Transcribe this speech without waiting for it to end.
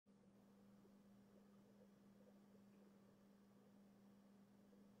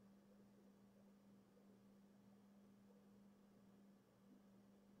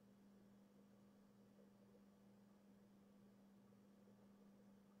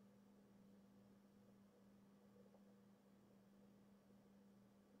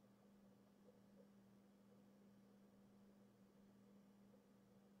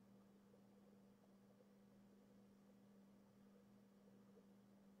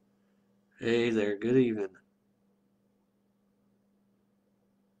Hey there, good evening.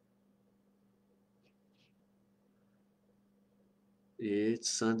 It's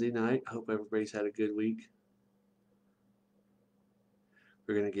Sunday night. Hope everybody's had a good week.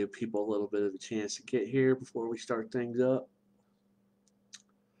 We're going to give people a little bit of a chance to get here before we start things up.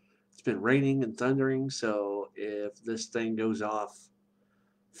 It's been raining and thundering, so if this thing goes off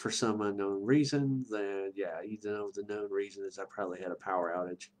for some unknown reason, then yeah, you know the known reason is I probably had a power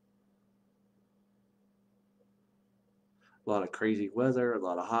outage. A lot of crazy weather, a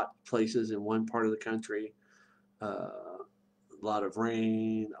lot of hot places in one part of the country, a lot of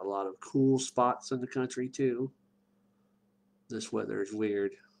rain, a lot of cool spots in the country too. This weather is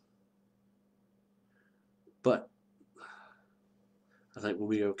weird, but I think we'll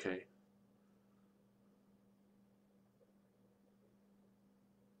be okay.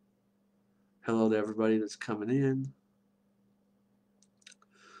 Hello to everybody that's coming in.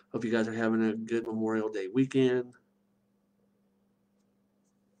 Hope you guys are having a good Memorial Day weekend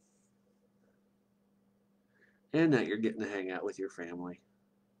and that you're getting to hang out with your family.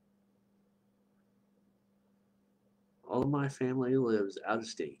 All of my family lives out of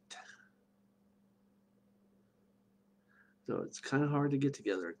state, so it's kind of hard to get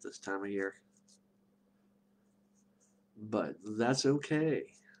together at this time of year, but that's okay.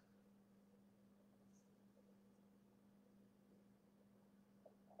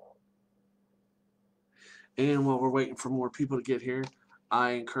 And while we're waiting for more people to get here,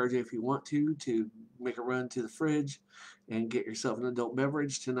 I encourage you, if you want to make a run to the fridge and get yourself an adult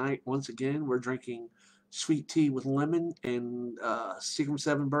beverage. Tonight, once again, we're drinking sweet tea with lemon and Seagram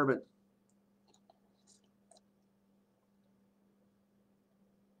 7 bourbon.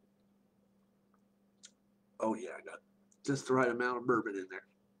 Oh, yeah, I got just the right amount of bourbon in there.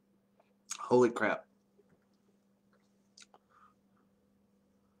 Holy crap.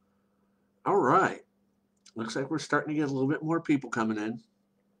 All right. Looks like we're starting to get a little bit more people coming in.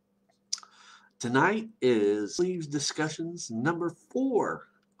 Tonight is Sleeves Discussions number 4.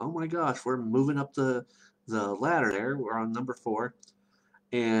 Oh my gosh, we're moving up the ladder there. We're on number 4.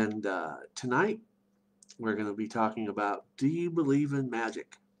 And tonight we're going to be talking about, do you believe in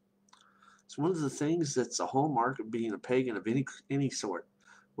magic? It's one of the things that's a hallmark of being a pagan of any sort,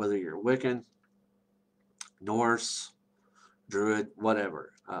 whether you're Wiccan, Norse, druid,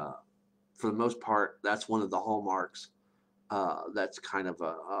 whatever. For the most part, that's one of the hallmarks. That's kind of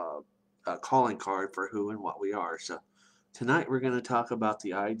a calling card for who and what we are. So tonight we're going to talk about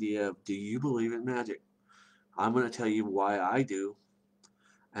the idea of, do you believe in magic? I'm going to tell you why I do,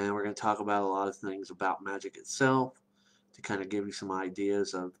 and we're going to talk about a lot of things about magic itself to kind of give you some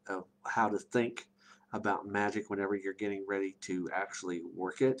ideas of how to think about magic whenever you're getting ready to actually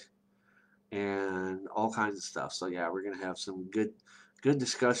work it, and all kinds of stuff. So yeah, we're going to have some good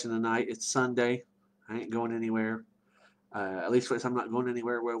discussion tonight. It's Sunday. I ain't going anywhere. At least I'm not going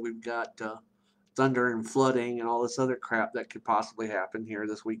anywhere where we've got thunder and flooding and all this other crap that could possibly happen here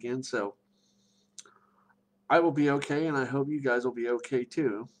this weekend. So I will be okay, and I hope you guys will be okay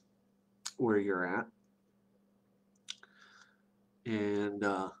too, where you're at. And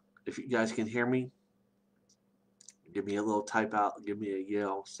if you guys can hear me, give me a little type out, give me a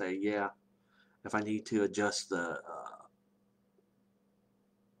yell, say yeah. If I need to adjust the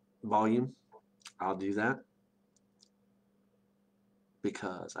volume, I'll do that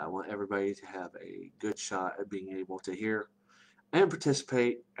because I want everybody to have a good shot at being able to hear and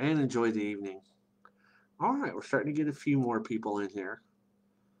participate and enjoy the evening. All right, we're starting to get a few more people in here.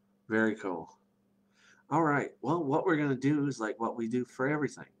 Very cool. All right, well, what we're going to do is like what we do for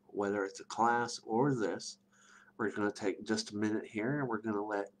everything, whether it's a class or this. We're going to take just a minute here and we're going to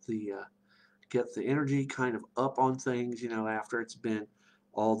let the get the energy kind of up on things, after it's been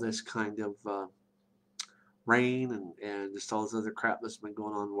all this kind of rain and just all this other crap that's been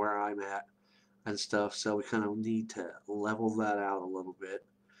going on where I'm at and stuff. So we kind of need to level that out a little bit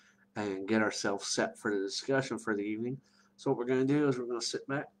and get ourselves set for the discussion for the evening. So what we're going to do is we're going to sit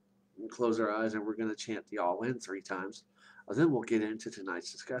back and close our eyes and we're going to chant the all in 3 times. Then we'll get into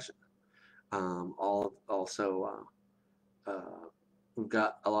tonight's discussion. Also, we've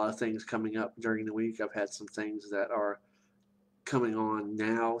got a lot of things coming up during the week. I've had some things that are coming on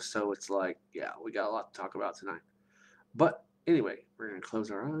now, so it's like, yeah, we got a lot to talk about tonight. But anyway, we're going to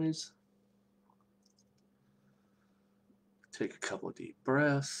close our eyes, take a couple of deep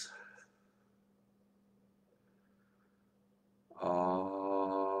breaths.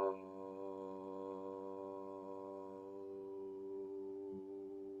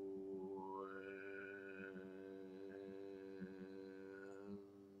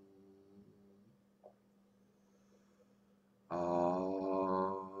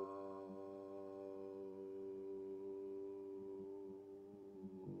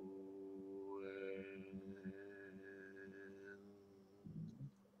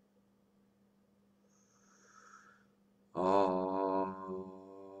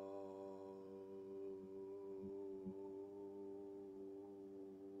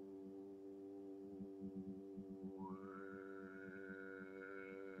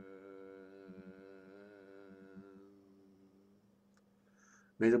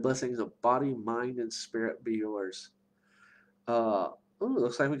 May the blessings of body, mind, and spirit be yours. Uh,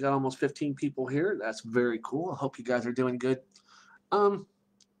 looks like we got almost 15 people here. That's very cool. I hope you guys are doing good. Um,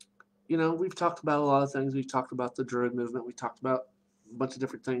 we've talked about a lot of things. We've talked about the druid movement. We talked about a bunch of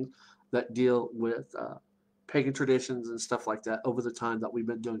different things that deal with pagan traditions and stuff like that over the time that we've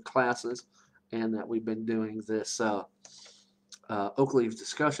been doing classes and that we've been doing this Oakleaves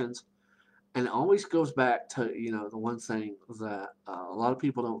discussions. And it always goes back to, the one thing that a lot of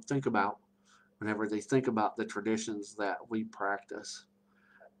people don't think about whenever they think about the traditions that we practice.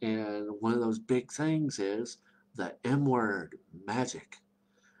 And one of those big things is the M word, magic.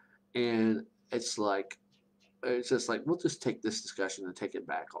 And it's like, it's just like, we'll just take this discussion and take it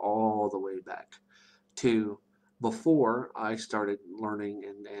back all the way back to before I started learning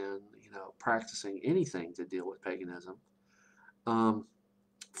and practicing anything to deal with paganism. Um,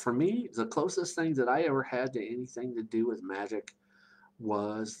 for me, the closest thing that I ever had to anything to do with magic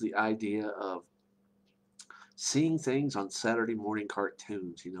was the idea of seeing things on Saturday morning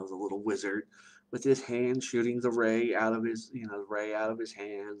cartoons. The little wizard with his hand shooting the ray out of his, ray out of his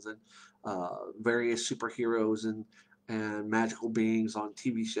hands, and various superheroes and magical beings on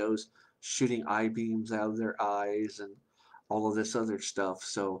TV shows shooting eye beams out of their eyes and all of this other stuff.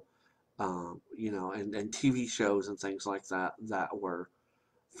 So, and TV shows and things like that that were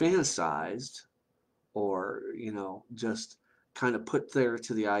fantasized or, just kind of put there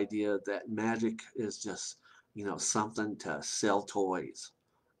to the idea that magic is just, something to sell toys,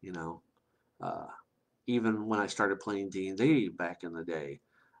 you know. Uh, Even when I started playing D&D back in the day,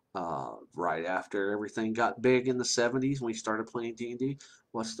 right after everything got big in the 70s when we started playing D&D,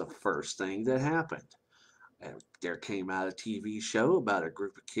 what's the first thing that happened? There came out a TV show about a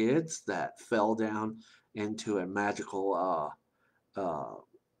group of kids that fell down into a magical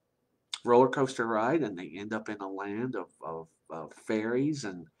roller coaster ride, and they end up in a land of fairies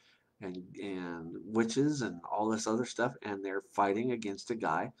and witches and all this other stuff, and they're fighting against a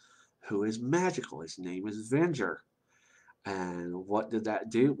guy who is magical. His name is Venger. And what did that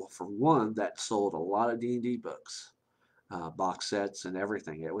do? Well, for one, that sold a lot of D&D books, box sets, and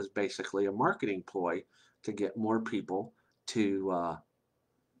everything. It was basically a marketing ploy to get more people to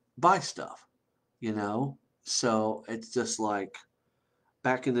buy stuff, you know? So it's just like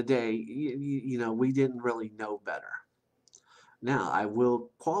back in the day, we didn't really know better. Now, I will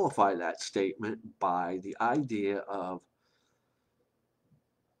qualify that statement by the idea of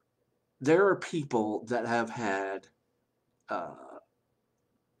there are people that have had uh,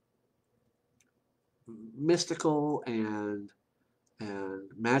 mystical and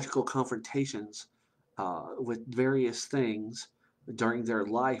magical confrontations with various things during their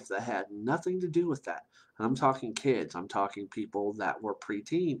life that had nothing to do with that. And I'm talking kids. I'm talking people that were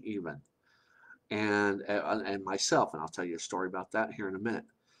preteen even, and myself. And I'll tell you a story about that here in a minute.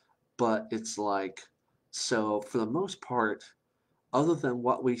 But it's like, so for the most part, other than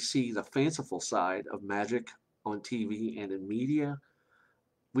what we see, the fanciful side of magic on TV and in media,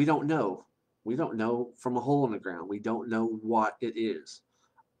 we don't know. We don't know from a hole in the ground. We don't know what it is,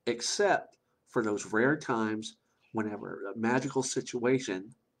 except for those rare times whenever a magical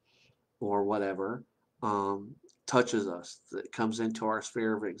situation or whatever touches us, that comes into our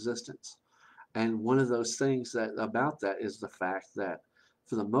sphere of existence. And one of those things that about that is the fact that,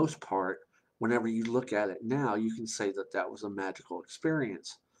 for the most part, whenever you look at it now, you can say that that was a magical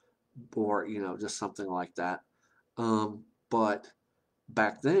experience, or just something like that. But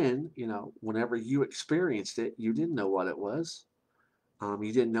back then, whenever you experienced it, you didn't know what it was.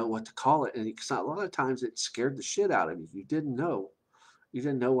 You didn't know what to call it, and a lot of times it scared the shit out of you. You didn't know. You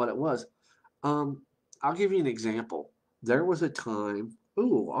didn't know what it was. Um, I'll give you an example. There was a time.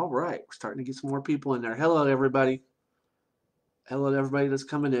 Ooh, all right. We're starting to get some more people in there. Hello, everybody. Hello, everybody that's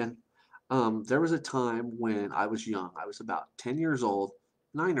coming in. There was a time when I was young. I was about 10 years old,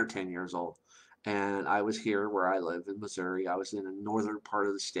 9 or 10 years old, and I was here where I live in Missouri. I was in a northern part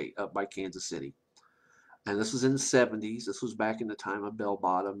of the state, up by Kansas City. And this was in the 70s. This was back in the time of bell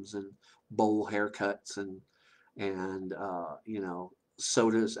bottoms and bowl haircuts and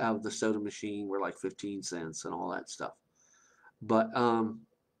sodas out of the soda machine were like 15 cents and all that stuff. But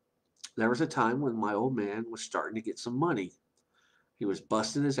there was a time when my old man was starting to get some money. He was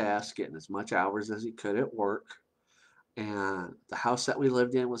busting his ass, getting as much hours as he could at work. And the house that we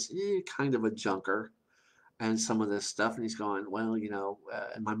lived in was kind of a junker and some of this stuff. And he's going, well,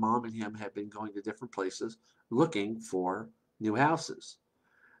 and my mom and him had been going to different places looking for new houses,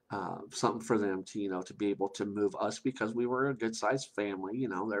 something for them to, to be able to move us, because we were a good sized family.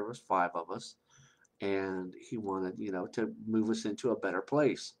 There was 5 of us, and he wanted, to move us into a better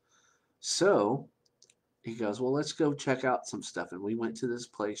place. So he goes, well, let's go check out some stuff. And we went to this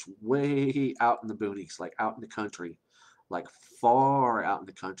place way out in the boonies, like out in the country, like far out in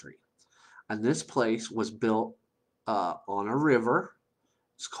the country. And this place was built on a river.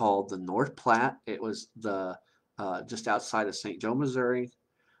 It's called the North Platte. It was the just outside of St. Joe, Missouri.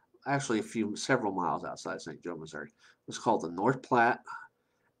 Actually, several miles outside of St. Joe, Missouri. It was called the North Platte,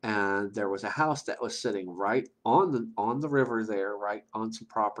 and there was a house that was sitting right on the river there, right on some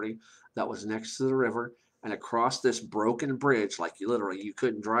property that was next to the river, and across this broken bridge, like you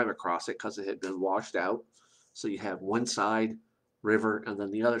couldn't drive across it because it had been washed out. So you have one side river and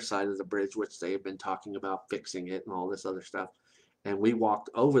then the other side of the bridge, which they have been talking about fixing it and all this other stuff. And we walked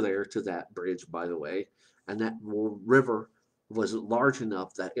over there to that bridge, by the way, and that river was large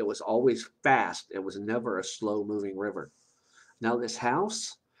enough that it was always fast. It was never a slow moving river. Now, this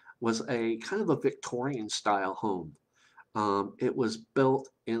house was a kind of a Victorian style home. It was built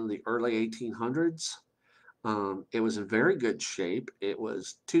in the early 1800s. It was in very good shape. It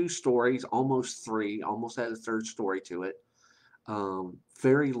was 2 stories, almost three, almost had a third story to it.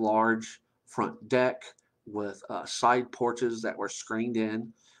 Very large front deck with side porches that were screened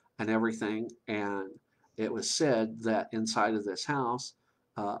in and everything. And it was said that inside of this house,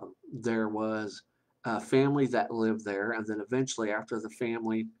 there was a family that lived there. And then eventually, after the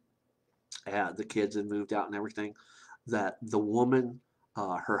family had the kids had moved out and everything, that the woman,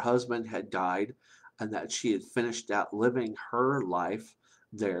 her husband had died, and that she had finished out living her life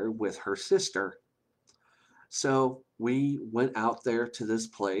there with her sister. So we went out there to this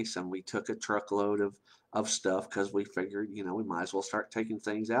place and we took a truckload of stuff because we figured, we might as well start taking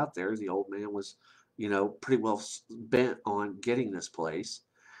things out there. The old man was, pretty well bent on getting this place.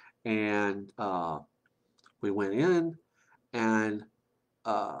 And we went in, and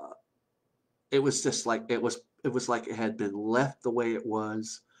uh, it was just like it was like it had been left the way it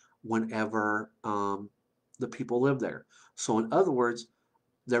was whenever the people lived there. So in other words,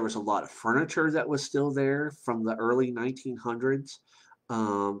 there was a lot of furniture that was still there from the early 1900s.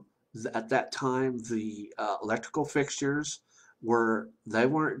 Um, at that time, the electrical fixtures they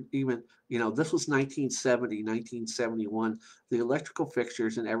weren't even, this was 1970, 1971. The electrical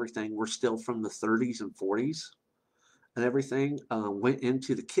fixtures and everything were still from the 30s and 40s, and everything went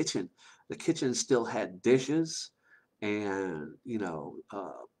into the kitchen. The kitchen still had dishes and,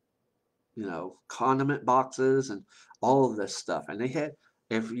 condiment boxes and all of this stuff. And they had,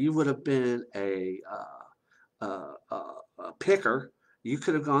 if you would have been a picker, you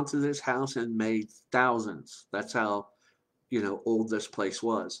could have gone through this house and made thousands. That's how, old this place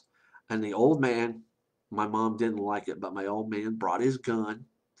was. And the old man, my mom didn't like it, but my old man brought his gun.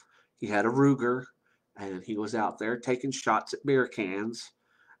 He had a Ruger, and he was out there taking shots at beer cans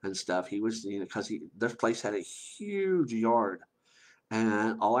and stuff. He was, because this place had a huge yard,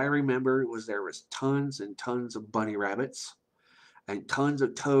 and all I remember was there was tons and tons of bunny rabbits and tons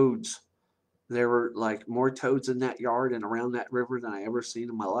of toads. There were like more toads in that yard and around that river than I ever seen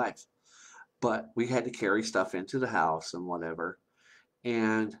in my life. But we had to carry stuff into the house and whatever.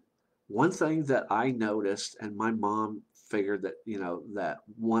 And one thing that I noticed, and my mom figured that, that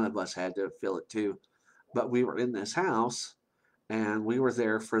one of us had to feel it too, but we were in this house and we were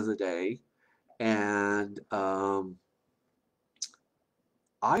there for the day. And I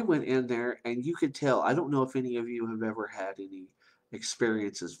went in there and you could tell, I don't know if any of you have ever had any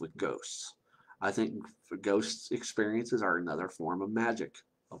experiences with ghosts. I think ghost experiences are another form of magic,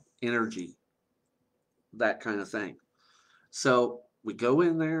 of energy, that kind of thing. So we go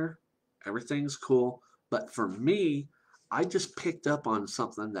in there, everything's cool. But for me, I just picked up on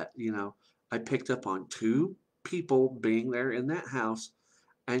something that, I picked up on two people being there in that house.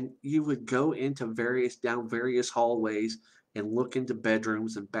 And you would go down various hallways and look into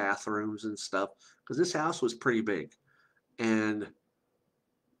bedrooms and bathrooms and stuff, because this house was pretty big. And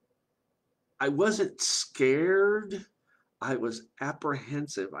I wasn't scared. I was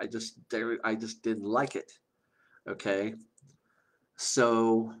apprehensive. I just didn't like it. Okay.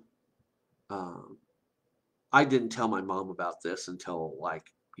 So um, I didn't tell my mom about this until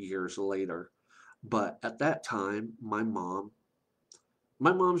like years later. But at that time, my mom's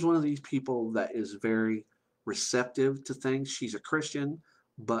one of these people that is very receptive to things. She's a Christian,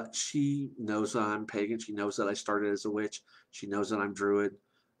 but she knows that I'm pagan. She knows that I started as a witch. She knows that I'm druid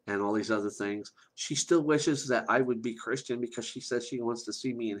and all these other things. She still wishes that I would be Christian because she says she wants to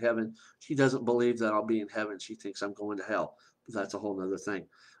see me in heaven. She doesn't believe that I'll be in heaven. She thinks I'm going to hell. But that's a whole nother thing.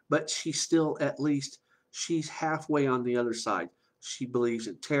 But she still, at least, she's halfway on the other side. She believes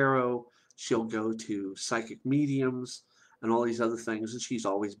in tarot. She'll go to psychic mediums and all these other things, and she's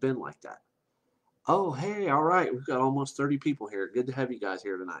always been like that. Oh, hey, all right, we've got almost 30 people here. Good to have you guys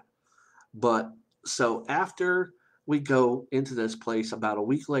here tonight. But So after we go into this place, about a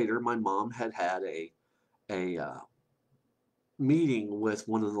week later, my mom had had a meeting with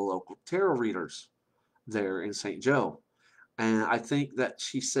one of the local tarot readers there in St. Joe. And I think that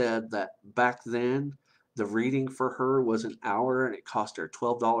she said that back then the reading for her was an hour and it cost her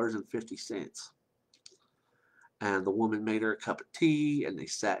 $12.50. And the woman made her a cup of tea and they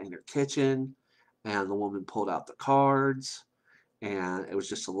sat in her kitchen and the woman pulled out the cards and it was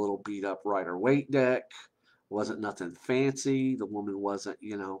just a little beat up Rider Waite deck. Wasn't nothing fancy. The woman wasn't,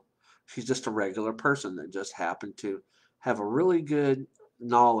 she's just a regular person that just happened to have a really good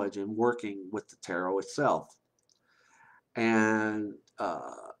knowledge in working with the tarot itself. And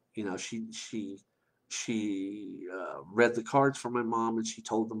she read the cards for my mom, and she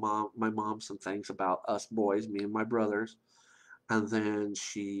told my mom some things about us boys, me and my brothers. And then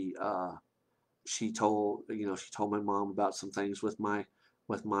she told my mom about some things with my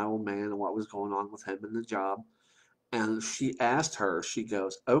old man and what was going on with him in the job. And she asked her, she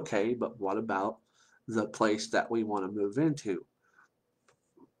goes, okay, but what about the place that we want to move into?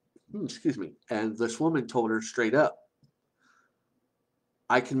 Excuse me. And this woman told her straight up,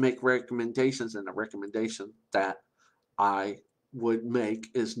 I can make recommendations, and the recommendation that I would make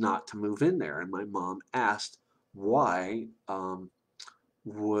is not to move in there. And my mom asked, why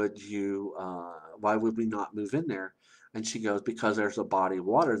why would we not move in there? And she goes, because there's a body of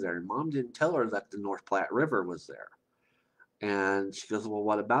water there. And mom didn't tell her that the North Platte River was there. And she goes, well,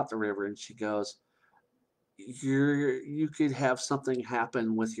 what about the river? And she goes, you could have something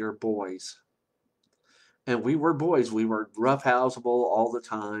happen with your boys. And we were boys. We were roughhouseable all the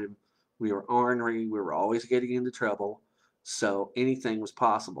time. We were ornery. We were always getting into trouble. So anything was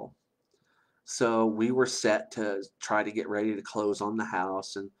possible. So we were set to try to get ready to close on the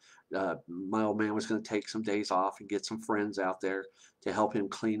house. And my old man was going to take some days off and get some friends out there to help him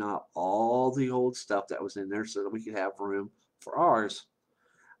clean up all the old stuff that was in there so that we could have room for ours.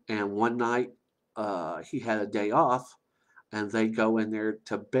 And one night he had a day off and they go in there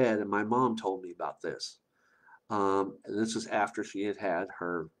to bed. And my mom told me about this. And this was after she had had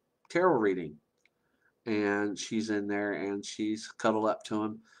her tarot reading. And she's in there and she's cuddled up to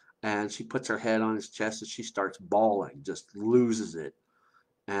him and she puts her head on his chest and she starts bawling, just loses it.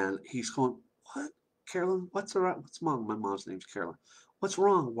 And he's going, what, Carolyn? What's wrong? What's wrong? My mom's name's Carolyn. What's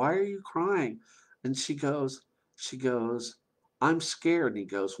wrong? Why are you crying? And she goes, I'm scared. And he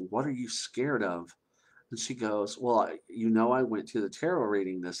goes, what are you scared of? And she goes, well, I went to the tarot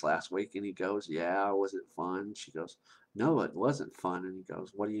reading this last week. And he goes, yeah, was it fun? She goes, no, it wasn't fun. And he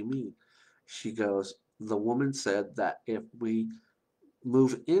goes, what do you mean? She goes, the woman said that if we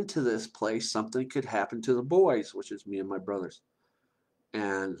move into this place, something could happen to the boys, which is me and my brothers.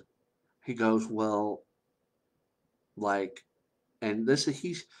 And he goes, well, like, and this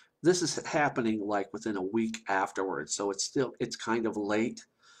is happening like within a week afterwards. So it's kind of late.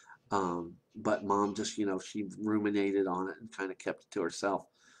 But mom just, she ruminated on it and kind of kept it to herself.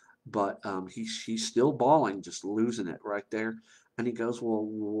 But she's still bawling, just losing it right there. And he goes, well,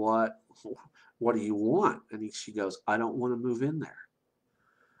 what do you want? And she goes, I don't want to move in there.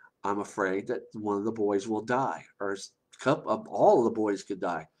 I'm afraid that one of the boys will die, or all of the boys could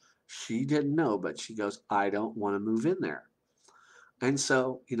die. She didn't know, but she goes, I don't want to move in there. And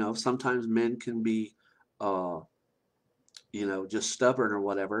so, sometimes men can be, uh, just stubborn or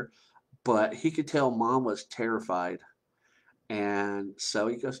whatever. But he could tell mom was terrified. And so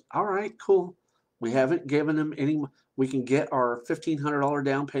he goes, all right, cool. We haven't given him any, we can get our $1,500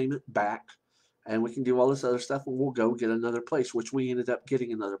 down payment back and we can do all this other stuff and we'll go get another place, which we ended up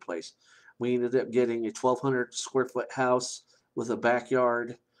getting another place. We ended up getting a 1,200 square foot house with a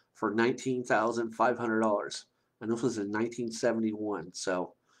backyard for $19,500. And this was in 1971.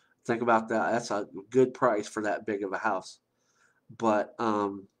 So think about that. That's a good price for that big of a house. But,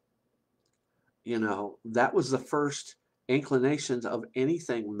 that was the first inclinations of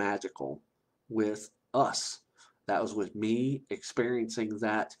anything magical with us. That was with me experiencing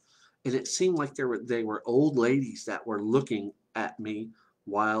that. And it seemed like they were old ladies that were looking at me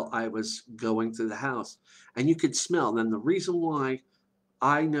while I was going through the house. And you could smell. And the reason why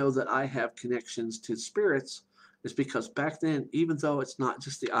I know that I have connections to spirits is because back then, even though it's not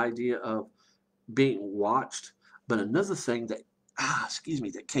just the idea of being watched, but another thing that,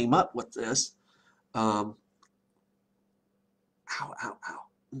 that came up with this, um,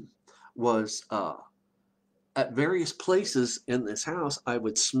 was at various places in this house, I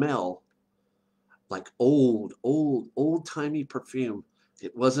would smell like old timey perfume.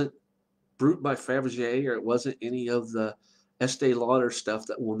 It wasn't Brut by Fabergé or it wasn't any of the Estee Lauder stuff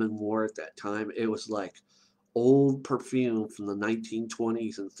that women wore at that time. It was like old perfume from the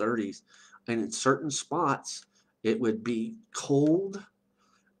 1920s and 30s. And in certain spots, it would be cold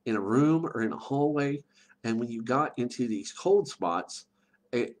in a room or in a hallway. And when you got into these cold spots,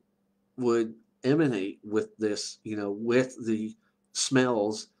 it would emanate with this, with the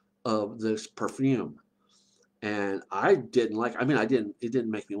smells of this perfume. And I didn't like, I mean, it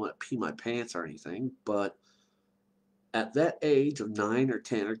didn't make me want to pee my pants or anything, but at that age of 9 or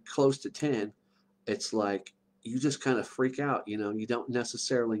 10 or close to 10, it's like you just kind of freak out, you don't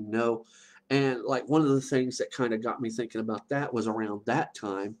necessarily know. And like one of the things that kind of got me thinking about that was around that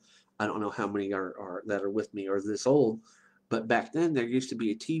time. I don't know how many are that are with me are this old, but back then there used to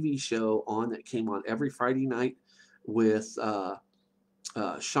be a TV show on that came on every Friday night with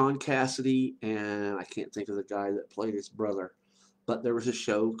Sean Cassidy, and I can't think of the guy that played his brother, but there was a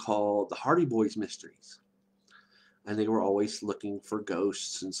show called The Hardy Boys Mysteries, and they were always looking for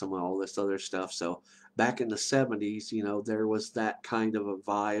ghosts and some of all this other stuff. So back in the 70s, there was that kind of a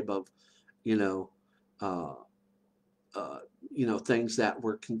vibe of, you know, uh, things that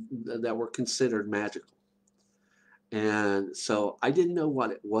were considered magical. And so I didn't know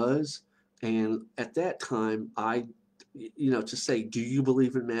what it was. And at that time, to say, do you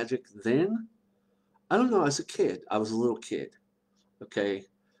believe in magic then? I don't know. As a kid, I was a little kid. Okay.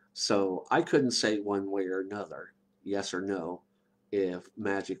 So I couldn't say one way or another, yes or no, if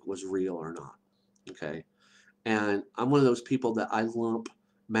magic was real or not. Okay. And I'm one of those people that I lump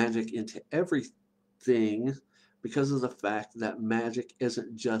magic into everything because of the fact that magic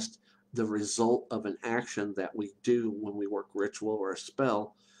isn't just the result of an action that we do when we work ritual or a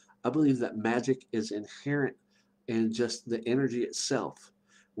spell. I believe that magic is inherent in just the energy itself.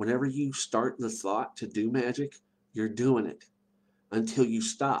 Whenever you start the thought to do magic, you're doing it until you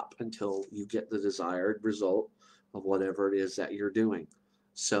stop, until you get the desired result of whatever it is that you're doing.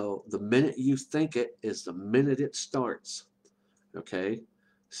 So the minute you think it is the minute it starts. Okay?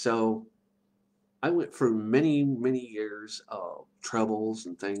 So I went through many, many years of troubles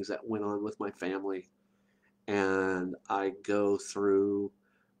and things that went on with my family. And I go through,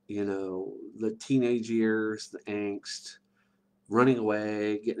 the teenage years, the angst, running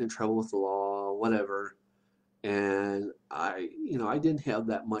away, getting in trouble with the law, whatever. And I didn't have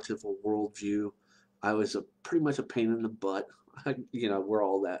that much of a worldview. I was pretty much a pain in the butt. We're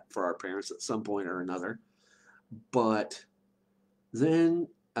all that for our parents at some point or another. But then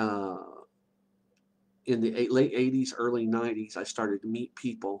in the late 80s, early 90s, I started to meet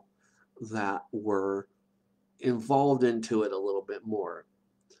people that were involved into it a little bit more.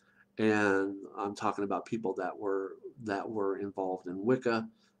 And I'm talking about people that were involved in Wicca,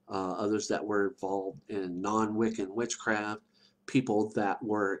 others that were involved in non-Wiccan witchcraft, people that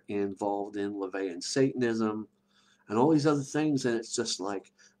were involved in Levian Satanism, and all these other things. And it's just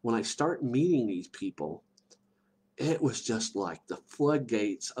like when I start meeting these people, it was just like the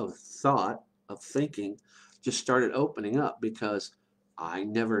floodgates of thought, of thinking, just started opening up because I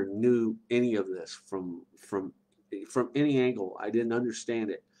never knew any of this from any angle. I didn't understand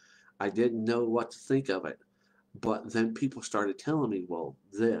it. I didn't know what to think of it. But then people started telling me, well,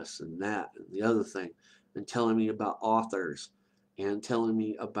 this and that and the other thing, and telling me about authors and telling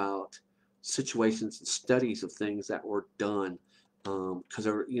me about situations and studies of things that were done. Because,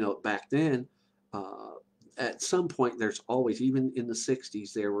 back then, uh, at some point, there's always, even in the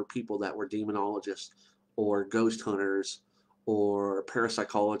 60s, there were people that were demonologists or ghost hunters or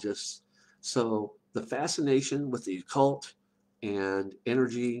parapsychologists. So the fascination with the occult and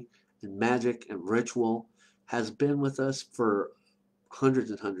energy and magic and ritual has been with us for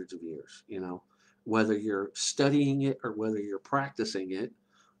hundreds and hundreds of years. Whether you're studying it or whether you're practicing it,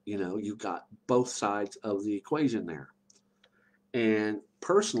 you've got both sides of the equation there. And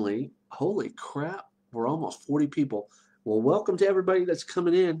personally, holy crap, we're almost 40 people. Well, welcome to everybody that's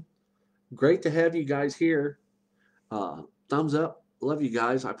coming in. Great to have you guys here. Thumbs up. Love you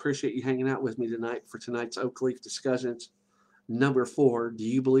guys. I appreciate you hanging out with me tonight for tonight's Oakleaf discussions. Number 4, do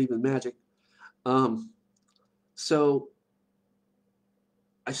you believe in magic? So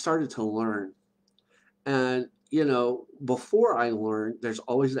I started to learn. And, before I learned, there's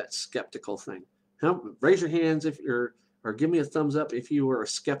always that skeptical thing. Raise your hands if you're, or give me a thumbs up if you were a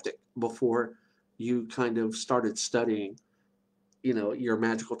skeptic before you kind of started studying, your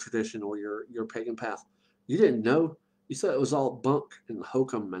magical tradition or your pagan path. You didn't know. You thought it was all bunk and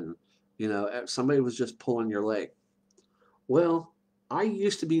hokum and, somebody was just pulling your leg. Well, I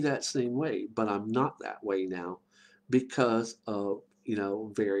used to be that same way, but I'm not that way now because of,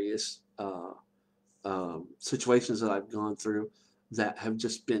 various situations that I've gone through that have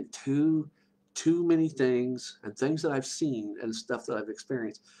just been too many things and things that I've seen and stuff that I've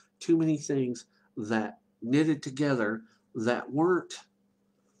experienced, too many things that knitted together that weren't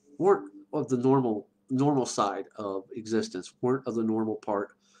of the normal side of existence, weren't of the normal part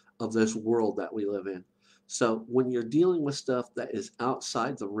of this world that we live in. So when you're dealing with stuff that is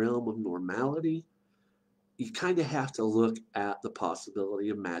outside the realm of normality, you kind of have to look at the possibility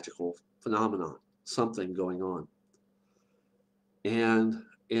of magical phenomenon, something going on. And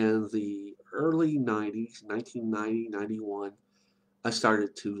in the early 90s, 1990, 91, I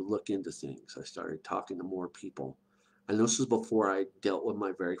started to look into things. I started talking to more people. And this was before I dealt with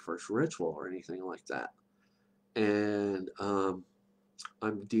my very first ritual or anything like that. And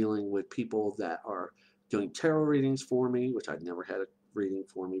I'm dealing with people that are doing tarot readings for me, which I'd never had a reading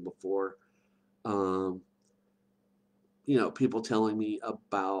for me before. Um, people telling me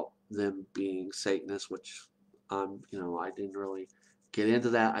about them being Satanists, which I didn't really get into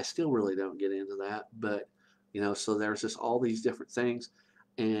that. I still really don't get into that, but so there's just all these different things,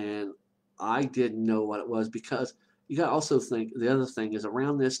 and I didn't know what it was, because you got to also think the other thing is,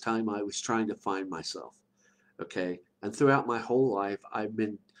 around this time I was trying to find myself. Okay, and throughout my whole life,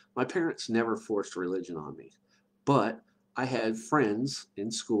 my parents never forced religion on me, but I had friends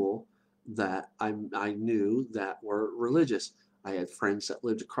in school that I knew that were religious. I had friends that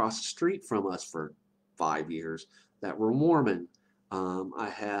lived across the street from us for 5 years that were Mormon. I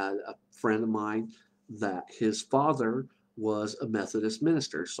had a friend of mine that his father was a Methodist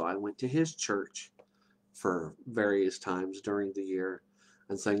minister, so I went to his church for various times during the year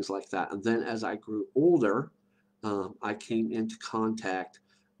and things like that. And then as I grew older, I came into contact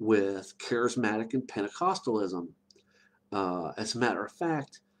with charismatic and Pentecostalism. As a matter of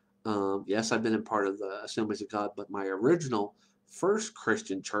fact, yes, I've been a part of the Assemblies of God, but my original first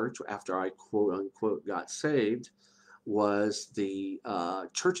Christian church, after I quote unquote got saved, was the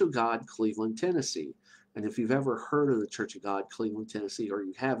Church of God, Cleveland, Tennessee. And if you've ever heard of the Church of God, Cleveland, Tennessee, or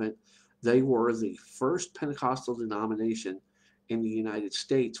you haven't, they were the first Pentecostal denomination in the United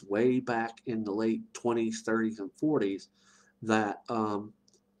States way back in the late 20s, 30s, and 40s that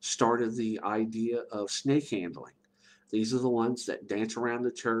started the idea of snake handling. These are the ones that dance around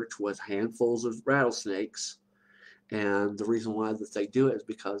the church with handfuls of rattlesnakes. And the reason why that they do it is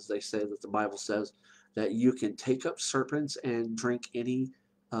because they say that the Bible says that you can take up serpents and drink any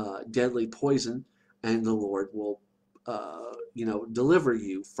deadly poison, and the Lord will, deliver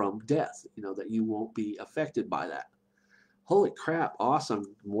you from death. That you won't be affected by that. Holy crap!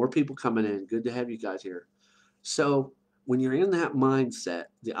 Awesome. More people coming in. Good to have you guys here. So when you're in that mindset,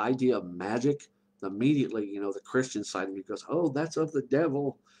 the idea of magic, immediately, the Christian side of you goes, oh, that's of the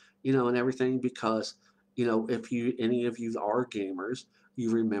devil, and everything, because, if any of you are gamers,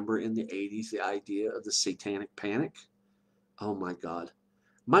 you remember in the 80s the idea of the satanic panic. Oh my God.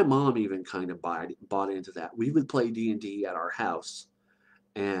 My mom even kind of bought into that. We would play D&D at our house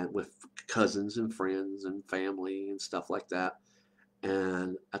and with cousins and friends and family and stuff like that.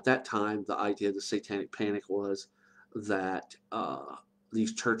 And at that time, the idea of the satanic panic was that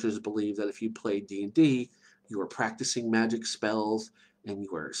these churches believed that if you played D&D, you were practicing magic spells and you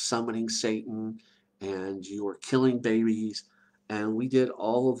were summoning Satan and you were killing babies. And we did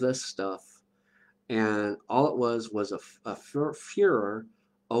all of this stuff. And all it was a furor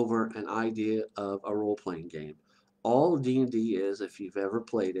over an idea of a role-playing game. All D&D is, if you've ever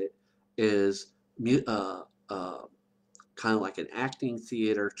played it, is kind of like an acting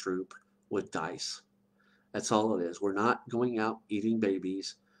theater troupe with dice. That's all it is. We're not going out eating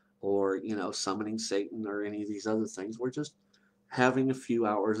babies or, summoning Satan or any of these other things. We're just having a few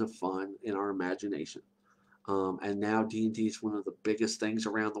hours of fun in our imagination. And now D&D is one of the biggest things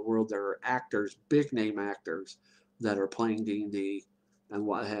around the world. There are actors, big name actors, that are playing D&D and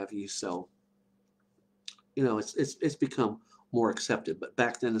what have you. So, it's become more accepted. But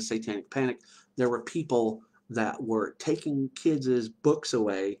back then, the Satanic Panic, there were people that were taking kids' books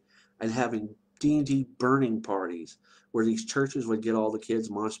away and having D&D burning parties where these churches would get all the kids'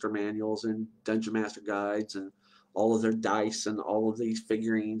 monster manuals and Dungeon Master guides and all of their dice and all of these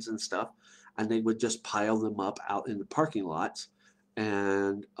figurines and stuff, and they would just pile them up out in the parking lots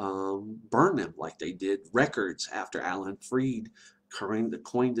and burn them like they did records after Alan Freed coined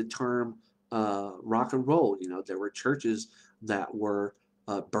the term rock and roll. There were churches that were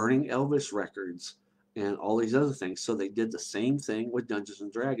burning Elvis records and all these other things. So they did the same thing with Dungeons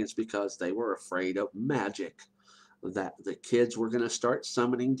and Dragons because they were afraid of magic, that the kids were going to start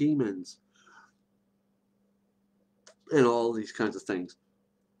summoning demons and all these kinds of things.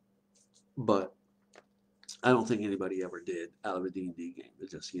 But I don't think anybody ever did out of a D&D game.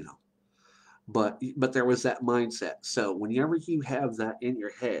 It's just, But there was that mindset. So whenever you have that in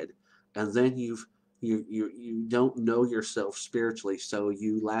your head, and then you don't know yourself spiritually, so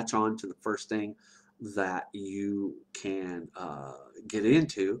you latch on to the first thing that you can get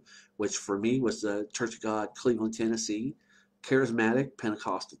into, which for me was the Church of God, Cleveland, Tennessee, charismatic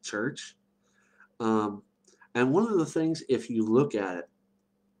Pentecostal church. Um, and one of the things, if you look at it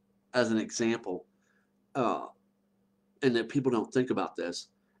as an example, uh, and that people don't think about this,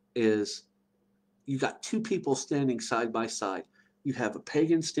 is you got two people standing side by side. You have a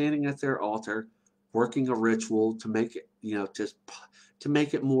pagan standing at their altar, working a ritual to make it, to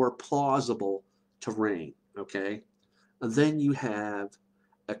make it more plausible to rain. Okay, and then you have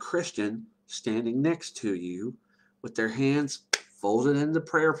a Christian standing next to you with their hands folded into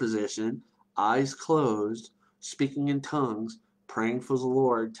prayer position, eyes closed, speaking in tongues, praying for the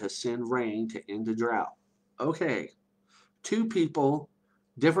Lord to send rain to end the drought. Okay, two people,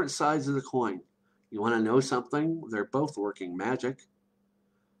 different sides of the coin. You want to know something? They're both working magic.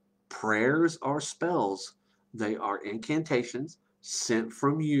 Prayers are spells. They are incantations sent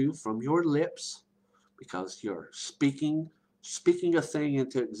from you, from your lips, because you're speaking a thing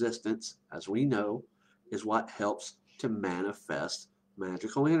into existence, as we know, is what helps to manifest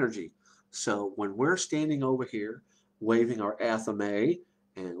magical energy. So when we're standing over here waving our athame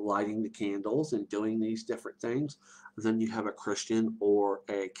and lighting the candles and doing these different things, then you have a Christian or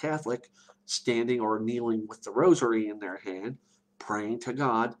a Catholic standing or kneeling with the rosary in their hand, praying to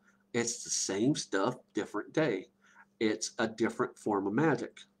God. It's the same stuff, different day. It's a different form of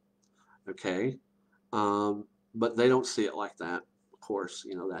magic. Okay? But they don't see it like that. Of course,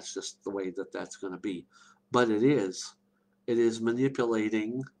 that's just the way that that's going to be. But it is. It is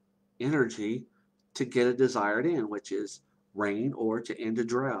manipulating energy to get a desired end, which is rain or to end a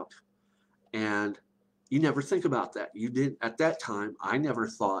drought. And you never think about that. You didn't at that time. I never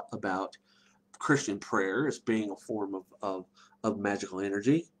thought about Christian prayer as being a form of magical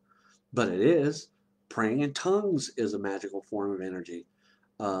energy, but it is. Praying in tongues is a magical form of energy.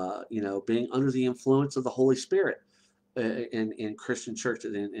 Being under the influence of the Holy Spirit in Christian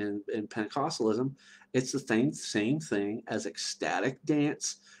churches, in Pentecostalism, it's the same thing as ecstatic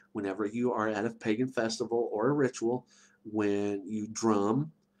dance. Whenever you are at a pagan festival or a ritual, when you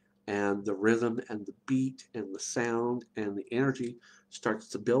drum and the rhythm and the beat and the sound and the energy starts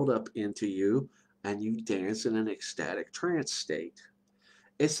to build up into you and you dance in an ecstatic trance state.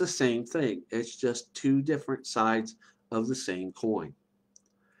 It's the same thing. It's just two different sides of the same coin.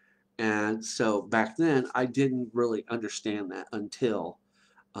 And so back then, I didn't really understand that until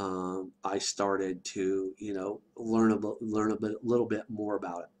I started to, learn little bit more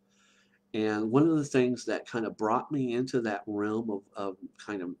about it. And one of the things that kind of brought me into that realm of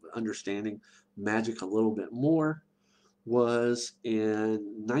kind of understanding magic a little bit more was in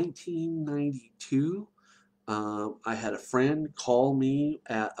 1992. I had a friend call me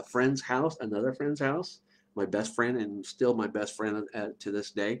at a friend's house, another friend's house, my best friend, and still my best friend to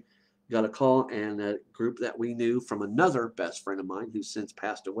this day. Got a call, and a group that we knew from another best friend of mine who's since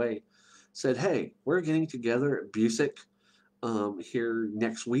passed away said, "Hey, we're getting together at Busick here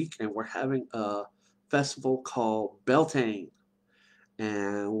next week, and we're having a festival called Beltane.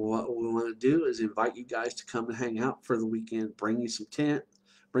 And what we want to do is invite you guys to come and hang out for the weekend. Bring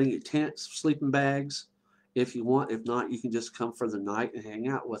your tents, sleeping bags, if you want. If not, you can just come for the night and hang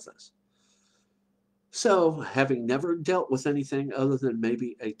out with us." So, having never dealt with anything other than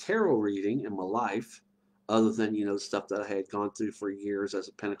maybe a tarot reading in my life, other than, stuff that I had gone through for years as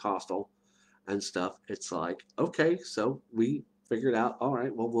a Pentecostal and stuff, it's like, okay, so we figured out, all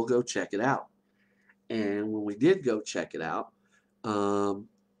right, well, we'll go check it out. And when we did go check it out,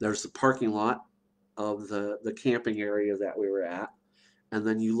 there's the parking lot of the camping area that we were at. And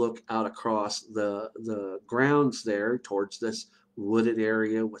then you look out across the grounds there towards this wooded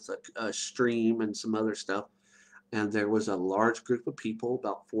area with a stream and some other stuff. And there was a large group of people,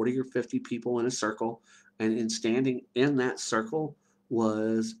 about 40 or 50 people in a circle. And standing in that circle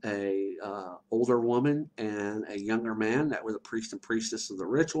was a older woman and a younger man that were the priest and priestess of the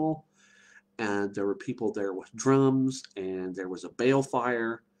ritual. And there were people there with drums, and there was a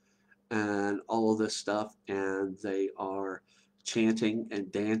balefire and all of this stuff. And they are chanting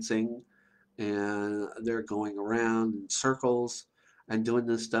and dancing, and they're going around in circles and doing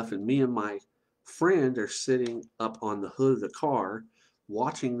this stuff. And me and my friend are sitting up on the hood of the car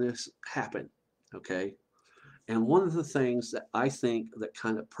watching this happen. Okay. And one of the things that I think that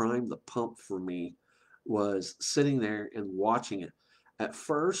kind of primed the pump for me was sitting there and watching it. At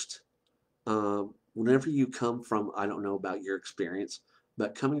first, whenever you come from, I don't know about your experience,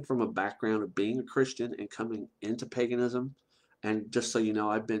 but coming from a background of being a Christian and coming into paganism, and just so you know,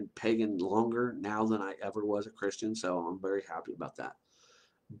 I've been pagan longer now than I ever was a Christian, so I'm very happy about that.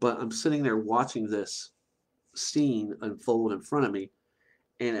 But I'm sitting there watching this scene unfold in front of me,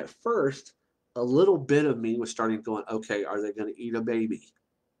 and at first, a little bit of me was starting going, okay, are they going to eat a baby?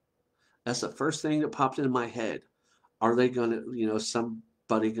 That's the first thing that popped into my head. Are they going to,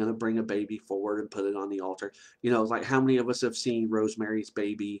 somebody going to bring a baby forward and put it on the altar? Like how many of us have seen Rosemary's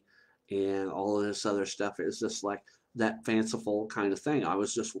Baby and all of this other stuff? It's just like that fanciful kind of thing. I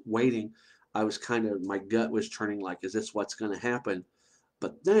was just waiting. I was kind of, my gut was turning like, is this what's going to happen?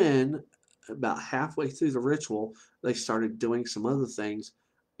 But then, about halfway through the ritual, they started doing some other things,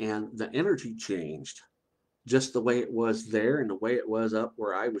 and the energy changed. Just the way it was there and the way it was up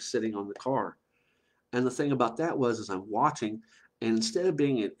where I was sitting on the car. And the thing about that was, is I'm watching, and instead of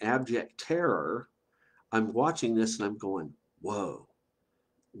being in abject terror, I'm watching this and I'm going, whoa,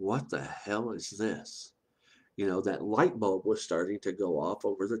 what the hell is this? That light bulb was starting to go off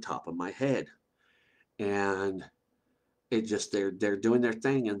over the top of my head. And it just they're doing their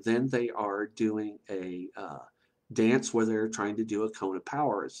thing, and then they are doing a dance where they're trying to do a cone of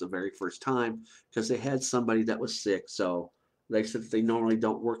power. It's the very first time because they had somebody that was sick, so they said that they normally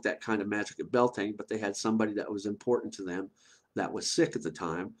don't work that kind of magic at Beltane, but they had somebody that was important to them that was sick at the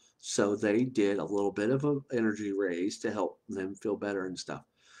time, so they did a little bit of an energy raise to help them feel better and stuff.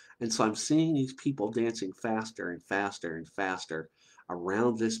 And so I'm seeing these people dancing faster and faster and faster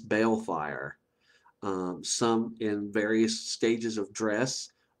around this balefire, some in various stages of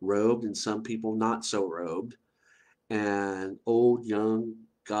dress, robed, and some people not so robed, and old, young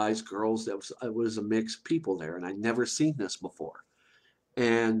guys, girls. It was a mix of people there, and I'd never seen this before.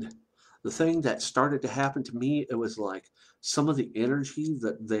 And the thing that started to happen to me, it was like some of the energy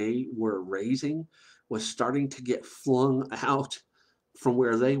that they were raising was starting to get flung out from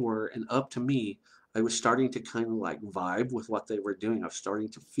where they were and up to me. I was starting to kind of like vibe with what they were doing. I was starting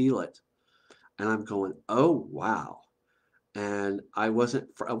to feel it, and I'm going, oh wow. And I wasn't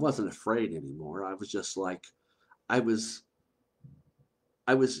afraid anymore. I was just like, I was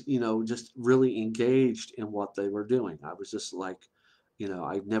just really engaged in what they were doing. I was just like,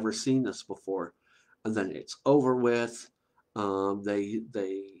 I've never seen this before. And then it's over with. They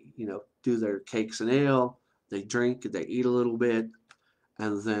do their cakes and ale. They drink. They eat a little bit,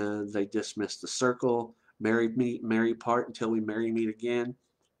 and then they dismiss the circle. Merry part until we merry meet again.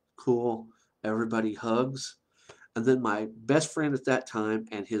 Cool. Everybody hugs. And then my best friend at that time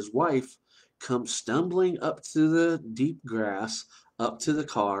and his wife come stumbling up through the deep grass up to the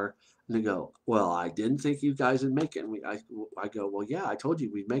car, and they go, well, I didn't think you guys would make it. And I go, well, yeah, I told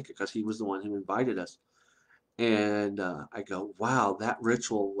you we'd make it because he was the one who invited us. And I go, wow, that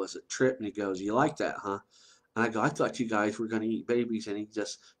ritual was a trip. And he goes, you like that, huh? And I go, I thought you guys were going to eat babies. And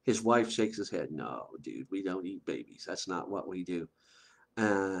his wife shakes his head. No, dude, we don't eat babies. That's not what we do.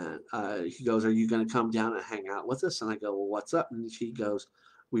 And he goes, are you going to come down and hang out with us? And I go, well, what's up? And she goes,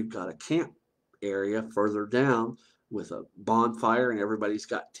 we've got a camp area further down with a bonfire, and everybody's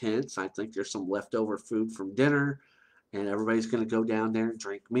got tents. I think there's some leftover food from dinner, and everybody's going to go down there and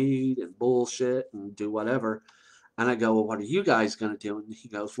drink mead and bullshit and do whatever. And I go, well, what are you guys going to do? And he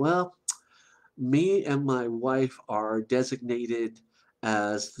goes, well, me and my wife are designated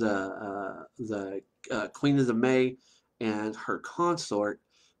as the Queen of the May and her consort,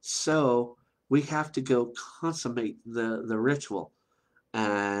 so we have to go consummate the ritual.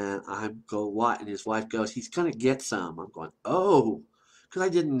 And I go, what? And his wife goes, he's going to get some. I'm going, oh, because I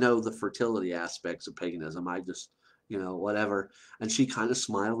didn't know the fertility aspects of paganism. I just, whatever. And she kind of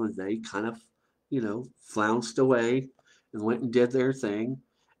smiled, and they kind of, flounced away and went and did their thing.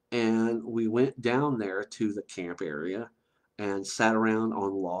 And we went down there to the camp area and sat around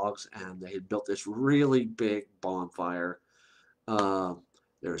on logs, and they had built this really big bonfire. Uh,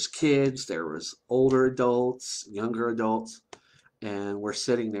 there was kids, there was older adults, younger adults, and we're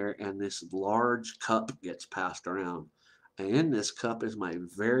sitting there, and this large cup gets passed around. And in this cup is my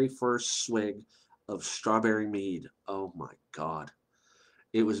very first swig of strawberry mead. Oh my God.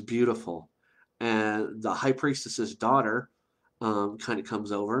 It was beautiful. And the high priestess's daughter kind of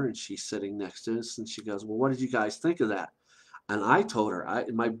comes over, and she's sitting next to us, and she goes, well, what did you guys think of that? And I told her,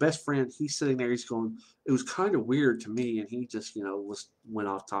 my best friend, he's sitting there, he's going, it was kind of weird to me. And he just, went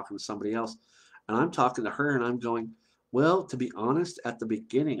off talking to somebody else. And I'm talking to her, and I'm going, well, to be honest, at the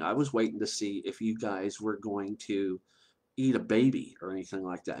beginning, I was waiting to see if you guys were going to eat a baby or anything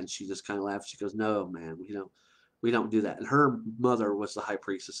like that. And she just kind of laughed. She goes, no, man, we don't do that. And her mother was the high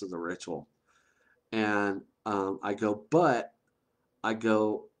priestess of the ritual. And I go,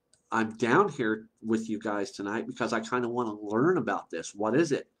 I'm down here with you guys tonight because I kind of want to learn about this. What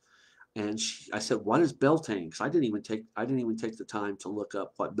is it? And I said, what is Beltane? Because I didn't even take the time to look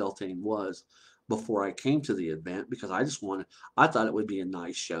up what Beltane was before I came to the event, because I thought it would be a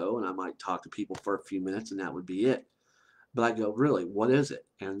nice show and I might talk to people for a few minutes and that would be it. But I go, really, what is it?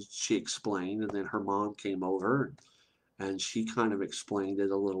 And she explained, and then her mom came over and she kind of explained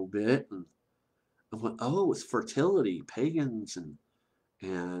it a little bit. And I went, oh, it's fertility, pagans, and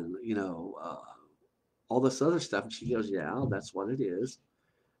all this other stuff. And she goes, yeah, that's what it is.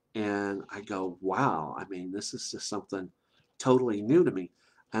 And I go, wow, I mean, this is just something totally new to me.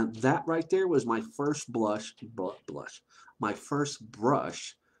 And that right there was my first my first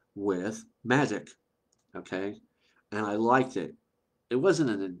brush with magic. Okay. And I liked it. It wasn't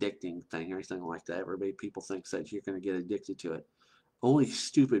an addicting thing or anything like that. People think that you're going to get addicted to it. Only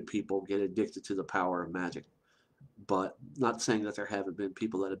stupid people get addicted to the power of magic. But not saying that there haven't been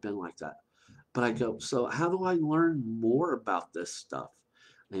people that have been like that. But I go, so how do I learn more about this stuff?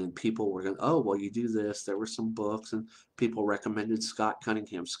 And people were going, oh, well, you do this. There were some books, and people recommended Scott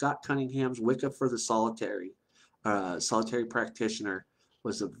Cunningham. Scott Cunningham's Wicca for the Solitary Practitioner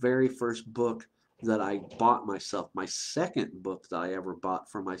was the very first book that I bought myself. My second book that I ever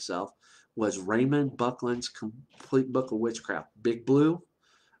bought for myself was Raymond Buckland's Complete Book of Witchcraft, Big Blue,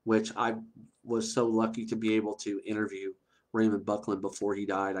 which I was so lucky to be able to interview Raymond Buckland before he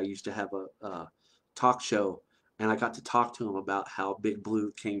died. I used to have a talk show, and I got to talk to him about how Big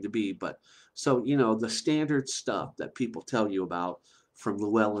Blue came to be. But so, the standard stuff that people tell you about from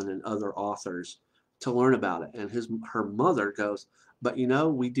Llewellyn and other authors to learn about it. And her mother goes, but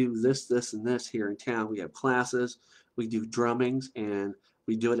we do this, this, and this here in town. We have classes, we do drummings, and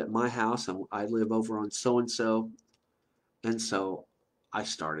we do it at my house, and I live over on so and so. And so I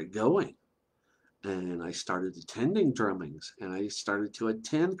started going, and I started attending drummings, and I started to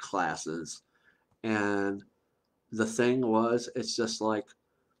attend classes. And the thing was, it's just like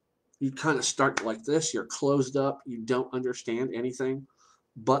you kind of start like this, you're closed up, you don't understand anything.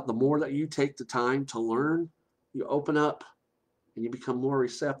 But the more that you take the time to learn, you open up and you become more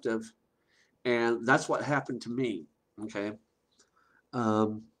receptive. And that's what happened to me. Okay.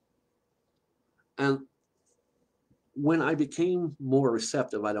 Um, and when I became more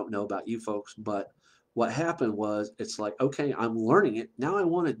receptive, I don't know about you folks, but what happened was it's like, okay, I'm learning it. Now I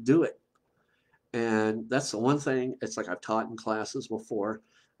want to do it. And that's the one thing, it's like I've taught in classes before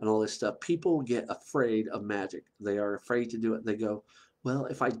and all this stuff. People get afraid of magic. They are afraid to do it. They go, well,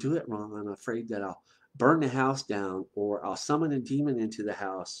 if I do it wrong, I'm afraid that I'll burn the house down, or I'll summon a demon into the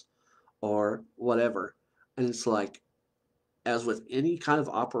house, or whatever. And it's like, as with any kind of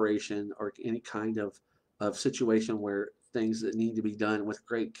operation or any kind of situation where things that need to be done with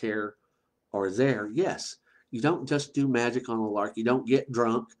great care are there, yes, you don't just do magic on a lark. You don't get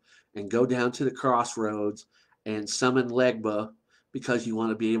drunk and go down to the crossroads and summon Legba because you want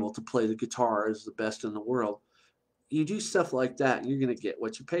to be able to play the guitar as the best in the world. You do stuff like that, and you're going to get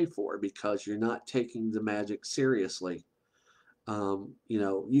what you pay for because you're not taking the magic seriously.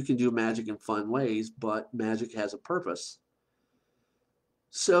 You can do magic in fun ways, but magic has a purpose.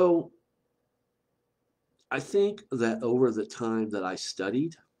 So I think that over the time that I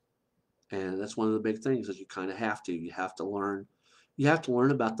studied, and that's one of the big things is you kind of have to. You have to learn. You have to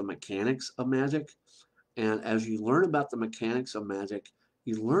learn about the mechanics of magic. And as you learn about the mechanics of magic,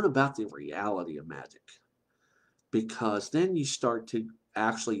 you learn about the reality of magic. Because then you start to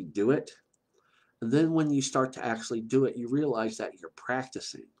actually do it. And then when you start to actually do it, you realize that you're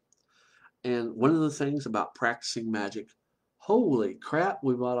practicing. And one of the things about practicing magic, holy crap,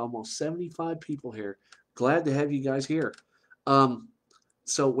 we've got almost 75 people here. Glad to have you guys here.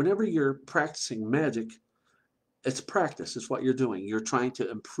 So whenever you're practicing magic, it's practice. It's what you're doing. You're trying to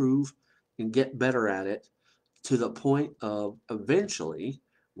improve and get better at it to the point of eventually,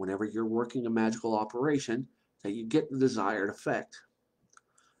 whenever you're working a magical operation, that you get the desired effect.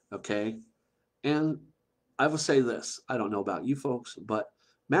 Okay? And I will say this. I don't know about you folks, but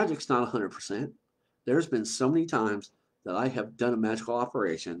magic's not 100%. There's been so many times that I have done a magical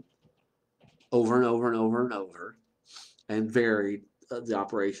operation over and over and over and over and varied the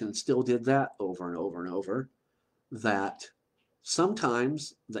operation, still did that over and over and over, that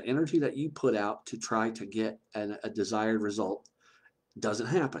sometimes the energy that you put out to try to get a desired result doesn't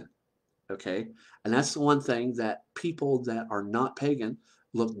happen. Okay? And that's the one thing that people that are not pagan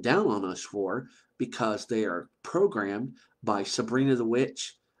look down on us for, because they are programmed by Sabrina the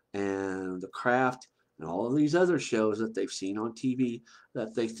Witch and The Craft and all of these other shows that they've seen on TV,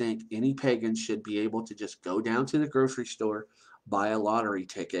 that they think any pagan should be able to just go down to the grocery store, buy a lottery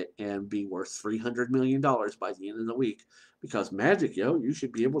ticket, and be worth $300 million by the end of the week. Because magic, you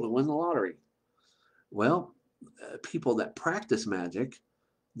should be able to win the lottery. Well, people that practice magic,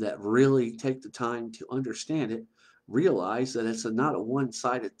 that really take the time to understand it, realize that it's not a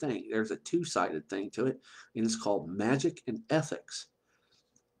one-sided thing. There's a two-sided thing to it, and it's called magic and ethics.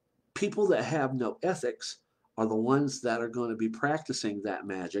 People that have no ethics are the ones that are going to be practicing that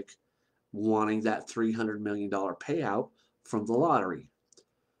magic, wanting that $300 million payout from the lottery.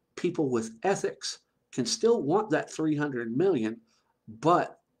 People with ethics can still want that 300 million,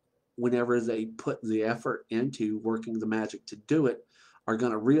 but whenever they put the effort into working the magic to do it, are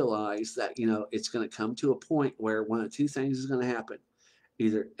going to realize that, it's going to come to a point where one of two things is going to happen.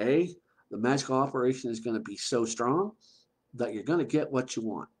 Either A, the magical operation is going to be so strong that you're going to get what you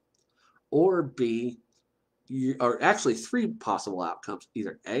want, or B, or actually three possible outcomes.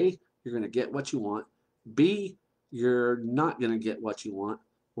 Either A, you're going to get what you want, B, you're not going to get what you want,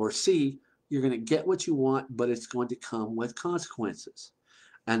 or C, you're going to get what you want, but it's going to come with consequences.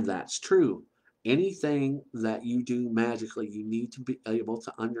 And that's true. Anything that you do magically, you need to be able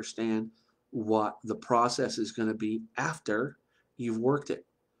to understand what the process is going to be after you've worked it.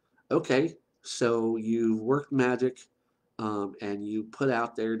 Okay, so you've worked magic, and you put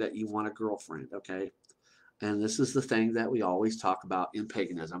out there that you want a girlfriend, okay? And this is the thing that we always talk about in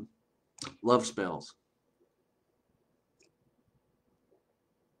paganism: love spells.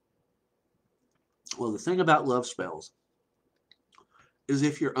 Well, the thing about love spells is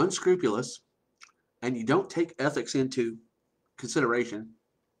if you're unscrupulous and you don't take ethics into consideration,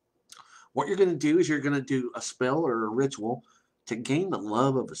 what you're going to do is you're going to do a spell or a ritual to gain the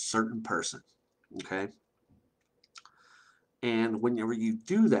love of a certain person, okay? And whenever you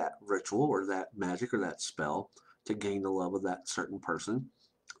do that ritual or that magic or that spell to gain the love of that certain person,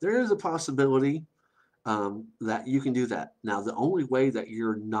 there is a possibility that you can do that. Now, the only way that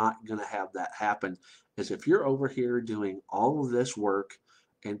you're not going to have that happen is if you're over here doing all of this work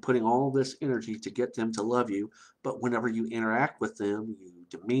and putting all this energy to get them to love you, but whenever you interact with them, you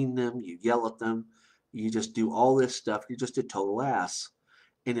demean them, you yell at them, you just do all this stuff, you're just a total ass.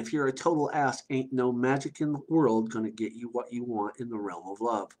 And if you're a total ass, ain't no magic in the world going to get you what you want in the realm of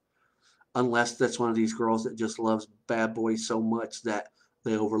love. Unless that's one of these girls that just loves bad boys so much that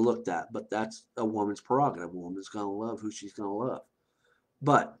they overlook that. But that's a woman's prerogative. A woman's going to love who she's going to love.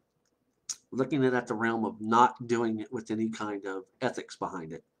 But looking at the realm of not doing it with any kind of ethics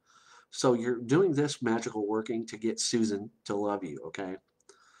behind it. So you're doing this magical working to get Susan to love you, okay?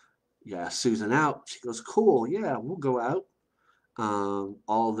 Yeah, Susan out. She goes, cool, yeah, we'll go out.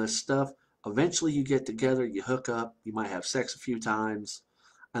 All this stuff. Eventually you get together, you hook up, you might have sex a few times,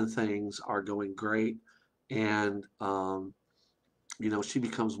 and things are going great. And, she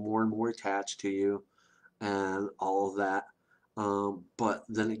becomes more and more attached to you and all of that. But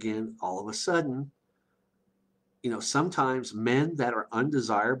then again, all of a sudden, sometimes men that are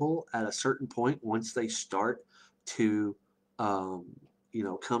undesirable at a certain point, once they start to,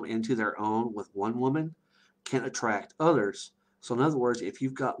 come into their own with one woman, can attract others. So in other words, if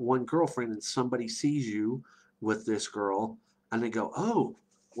you've got one girlfriend and somebody sees you with this girl and they go, oh,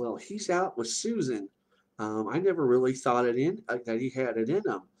 well, he's out with Susan. I never really thought that he had it in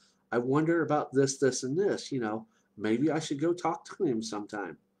him. I wonder about this, this, and this. Maybe I should go talk to him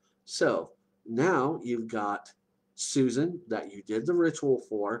sometime. So now you've got Susan that you did the ritual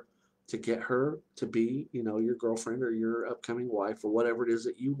for to get her to be, your girlfriend or your upcoming wife or whatever it is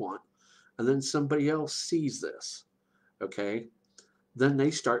that you want. And then somebody else sees this, okay? Then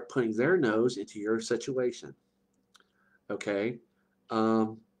they start putting their nose into your situation, okay?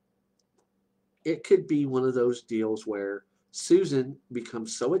 It could be one of those deals where Susan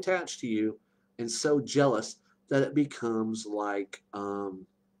becomes so attached to you and so jealous that it becomes like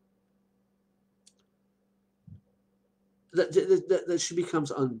that she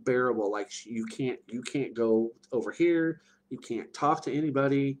becomes unbearable. Like you can't go over here, you can't talk to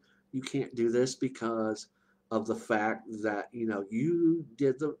anybody, you can't do this because of the fact that you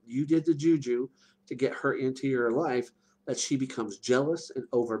did the juju to get her into your life, that she becomes jealous and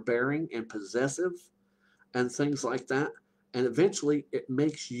overbearing and possessive and things like that. And eventually it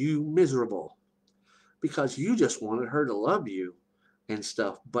makes you miserable because you just wanted her to love you and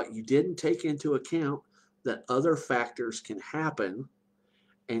stuff, but you didn't take into account that other factors can happen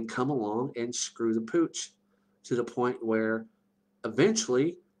and come along and screw the pooch to the point where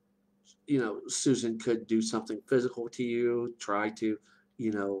eventually, Susan could do something physical to you, try to,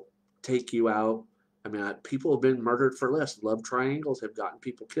 take you out. I mean, people have been murdered for less. Love triangles have gotten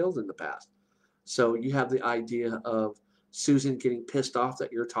people killed in the past. So you have the idea of Susan getting pissed off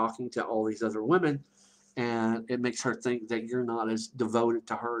that you're talking to all these other women, and it makes her think that you're not as devoted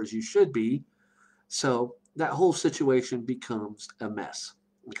to her as you should be. So that whole situation becomes a mess,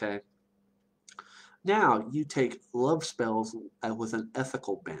 okay? Now you take love spells with an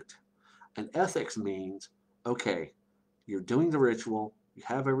ethical bent. And ethics means, okay, you're doing the ritual, you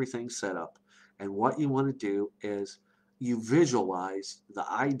have everything set up, and what you want to do is you visualize the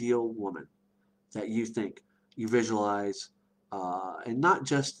ideal woman that you think. you visualize, and not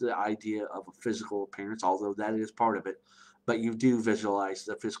just the idea of a physical appearance, although that is part of it, but you do visualize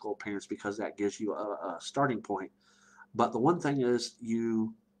the physical appearance because that gives you a starting point. But the one thing is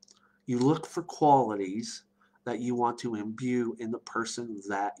you look for qualities that you want to imbue in the person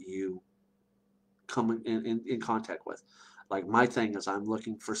that you come in contact with. Like my thing is I'm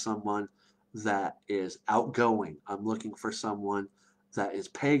looking for someone that is outgoing. I'm looking for someone that is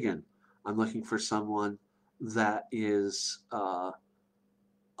pagan. I'm looking for someone that is a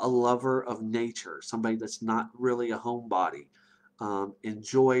lover of nature, somebody that's not really a homebody,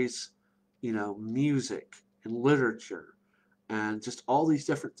 enjoys, music and literature and just all these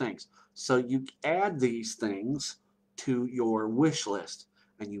different things. So you add these things to your wish list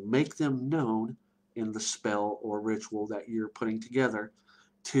and you make them known in the spell or ritual that you're putting together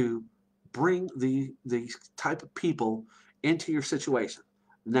to bring these type of people into your situation.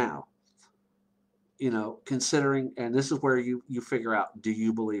 Now, considering, and this is where you figure out, do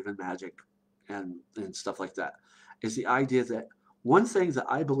you believe in magic and stuff like that, is the idea that one thing that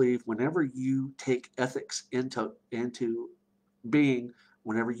I believe whenever you take ethics into being,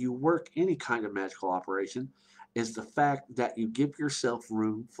 whenever you work any kind of magical operation, is the fact that you give yourself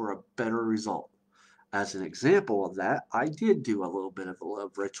room for a better result. As an example of that, I did do a little bit of a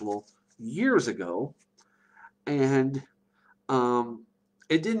love ritual years ago, and um,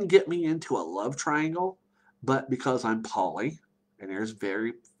 it didn't get me into a love triangle, but because I'm poly, and there's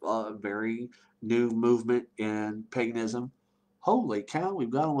very new movement in paganism. Holy cow, we've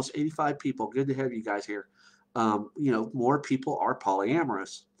got almost 85 people. Good to have you guys here. More people are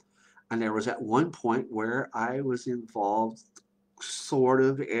polyamorous. And there was at one point where I was involved, sort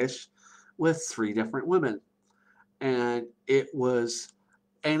of ish, with three different women. And it was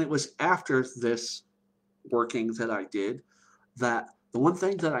after this working that I did that the one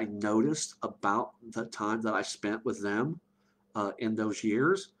thing that I noticed about the time that I spent with them in those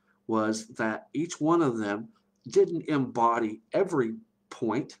years was that each one of them didn't embody every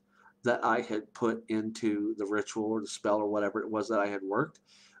point that I had put into the ritual or the spell or whatever it was that I had worked,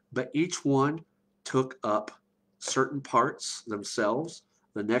 but each one took up certain parts themselves.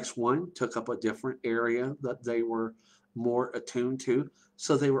 The next one took up a different area that they were more attuned to.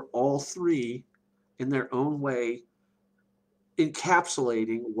 So they were all three in their own way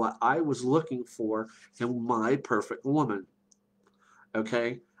encapsulating what I was looking for in my perfect woman.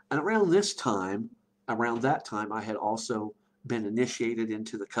 Okay. And around that time, I had also been initiated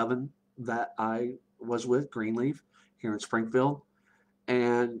into the coven that I was with, Greenleaf, here in Springfield.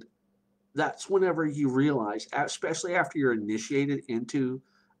 And that's whenever you realize, especially after you're initiated into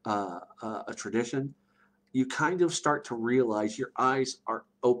a tradition, you kind of start to realize your eyes are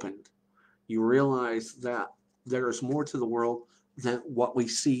opened. You realize that there is more to the world than what we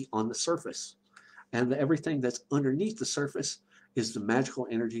see on the surface. And everything that's underneath the surface is the magical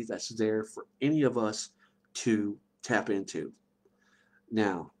energy that's there for any of us to tap into.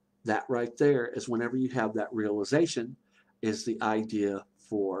 Now, that right there is whenever you have that realization, is the idea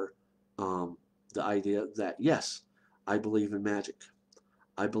for the idea that, yes, I believe in magic.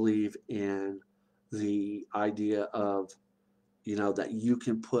 I believe in the idea of, that you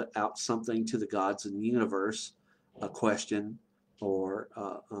can put out something to the gods in the universe, a question or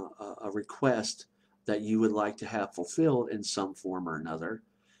a request that you would like to have fulfilled in some form or another,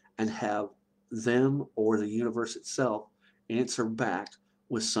 and have them or the universe itself answer back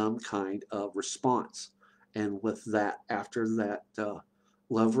with some kind of response. And with that, after that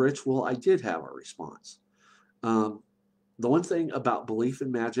love ritual, I did have a response. Um, the one thing about belief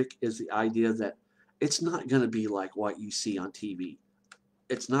in magic is the idea that it's not going to be like what you see on TV.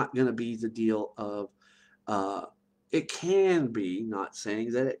 It's not going to be the deal of, uh, it can be, not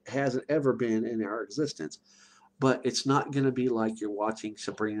saying that it hasn't ever been in our existence, but it's not going to be like you're watching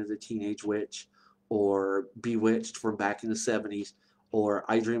Sabrina the Teenage Witch or Bewitched from back in the 70s or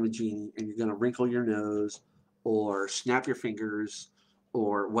I Dream of Jeannie, and you're going to wrinkle your nose or snap your fingers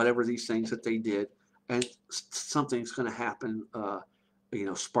or whatever these things that they did, and something's going to happen.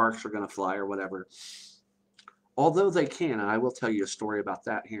 Sparks are going to fly or whatever. Although they can, and I will tell you a story about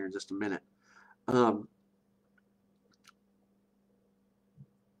that here in just a minute. Um,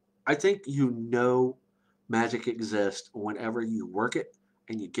 I think magic exists whenever you work it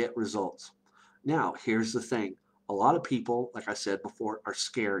and you get results. Now, here's the thing. A lot of people, like I said before, are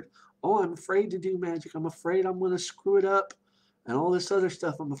scared. Oh, I'm afraid to do magic. I'm afraid I'm going to screw it up and all this other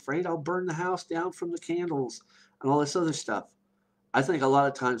stuff. I'm afraid I'll burn the house down from the candles and all this other stuff. I think a lot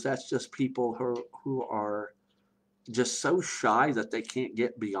of times that's just people who are just so shy that they can't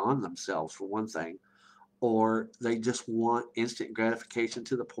get beyond themselves, for one thing, or they just want instant gratification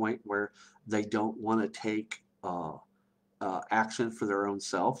to the point where they don't want to take action for their own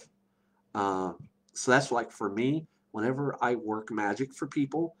self. Uh, so that's like for me, whenever I work magic for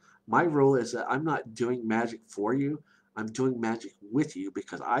people, my role is that I'm not doing magic for you. I'm doing magic with you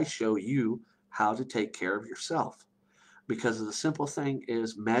because I show you how to take care of yourself. Because the simple thing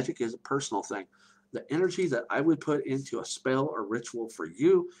is, magic is a personal thing. The energy that I would put into a spell or ritual for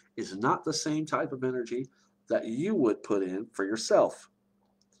you is not the same type of energy that you would put in for yourself.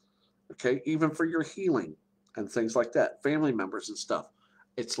 Okay, even for your healing and things like that, family members and stuff.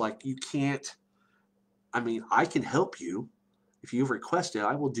 It's like you can't, I mean, I can help you. If you've requested,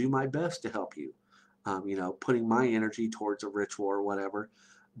 I will do my best to help you. Putting my energy towards a ritual or whatever.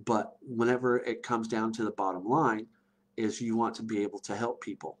 But whenever it comes down to the bottom line, is you want to be able to help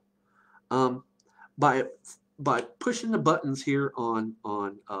people. Um, by by pushing the buttons here on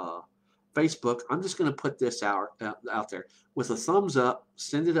Facebook, I'm just going to put this out there with a thumbs up.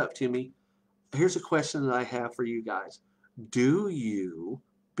 Send it up to me. Here's a question that I have for you guys: do you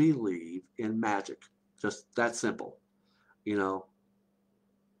believe in magic? Just that simple. You know,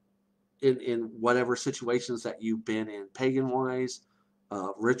 in whatever situations that you've been in, pagan wise,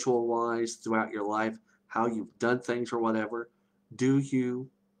 ritual wise, throughout your life, how you've done things or whatever. Do you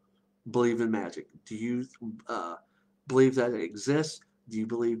believe in magic? Do you believe that it exists? Do you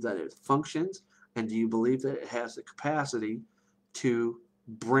believe that it functions? And do you believe that it has the capacity to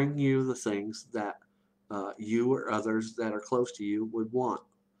bring you the things that you or others that are close to you would want?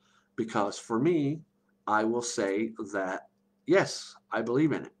 Because for me, I will say that yes, I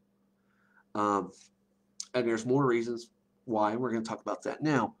believe in it. Um, and there's more reasons why. We're going to talk about that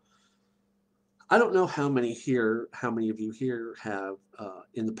now. I don't know how many of you here have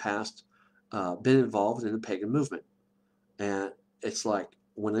in the past been involved in the pagan movement. And it's like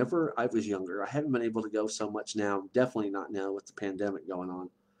whenever I was younger, I haven't been able to go so much now, definitely not now with the pandemic going on.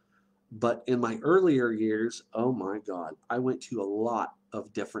 But in my earlier years, oh my God, I went to a lot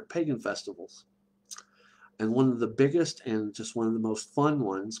of different pagan festivals. And one of the biggest and just one of the most fun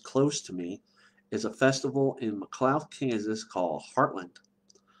ones close to me is a festival in McLeod, Kansas called Heartland.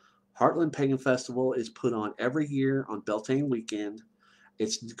 Heartland Pagan Festival is put on every year on Beltane weekend.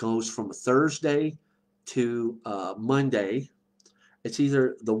 It goes from Thursday to Monday. It's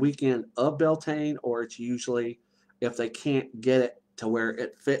either the weekend of Beltane or it's usually, if they can't get it to where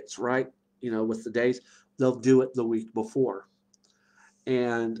it fits right, with the days, they'll do it the week before.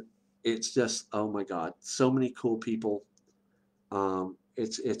 And it's just, oh my God, so many cool people.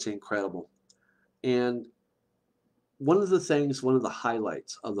 It's incredible. And one of the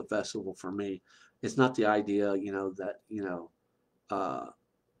highlights of the festival for me is not the idea, that, uh,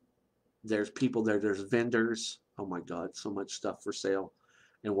 there's people there, there's vendors. Oh my God, so much stuff for sale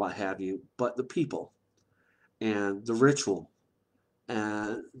and what have you. But the people and the ritual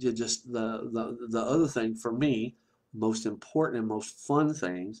and just the other thing for me, most important and most fun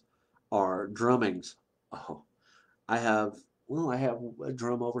things are drummings. Oh, I have a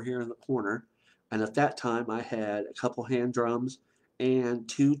drum over here in the corner, and at that time I had a couple hand drums and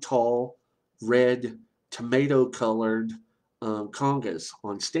two tall red tomato colored congas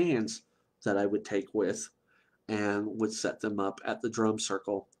on stands that I would take with and would set them up at the drum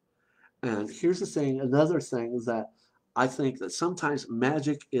circle. And here's the thing, another thing is that I think that sometimes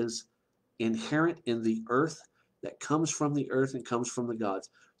magic is inherent in the earth, that comes from the earth and comes from the gods.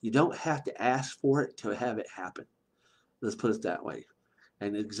 You don't have to ask for it to have it happen. Let's put it that way.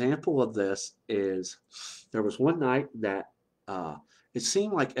 An example of this is there was one night that uh, it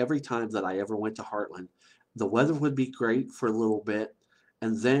seemed like every time that I ever went to Heartland, the weather would be great for a little bit,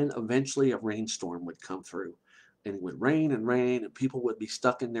 and then eventually a rainstorm would come through. And it would rain and rain, and people would be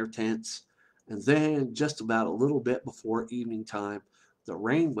stuck in their tents. And then, just about a little bit before evening time, the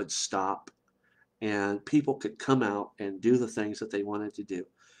rain would stop, and people could come out and do the things that they wanted to do.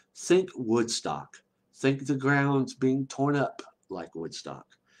 Think Woodstock. Think the grounds being torn up like Woodstock,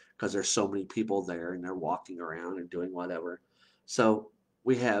 because there's so many people there and they're walking around and doing whatever. So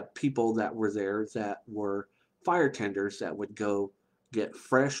we have people that were there that were fire tenders that would go get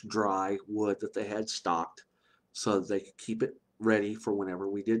fresh, dry wood that they had stocked so that they could keep it ready for whenever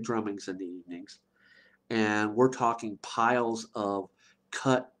we did drummings in the evenings. And we're talking piles of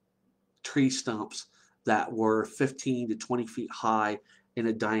cut tree stumps that were 15 to 20 feet high in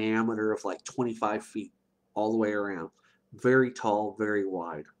a diameter of like 25 feet all the way around. Very tall, very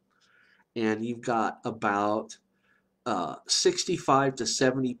wide. And you've got about 65 to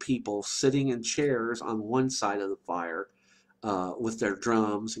 70 people sitting in chairs on one side of the fire with their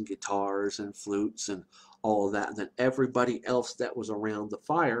drums and guitars and flutes and all of that. And then everybody else that was around the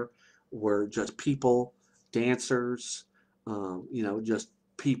fire were just people dancers, you know, just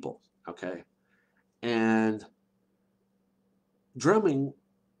people, okay? And drumming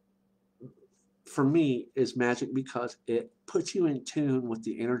for me is magic because it puts you in tune with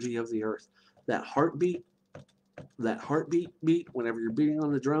the energy of the earth. That heartbeat, that heartbeat beat, whenever you're beating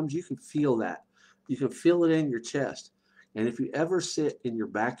on the drums, you can feel that. You can feel it in your chest. And if you ever sit in your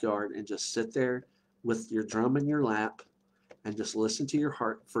backyard and just sit there with your drum in your lap and just listen to your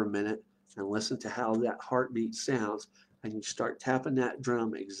heart for a minute and listen to how that heartbeat sounds, and you start tapping that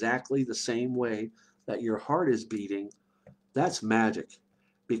drum exactly the same way that your heart is beating, that's magic,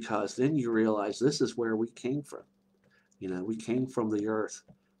 because then you realize this is where we came from. You know, we came from the earth.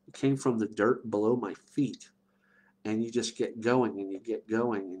 We came from the dirt below my feet. And you just get going and you get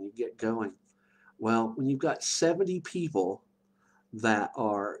going and you get going. Well, when you've got 70 people that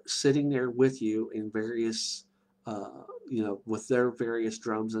are sitting there with you in various, you know, with their various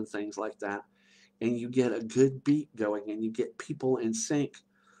drums and things like that, and you get a good beat going and you get people in sync,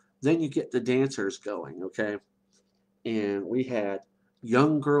 then you get the dancers going, okay? And we had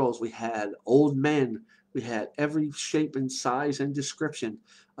young girls, we had old men, we had every shape and size and description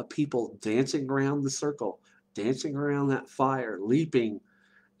of people dancing around the circle, dancing around that fire, leaping,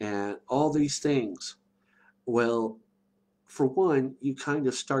 and all these things. Well, for one, you kind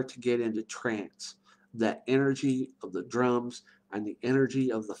of start to get into trance. That energy of the drums and the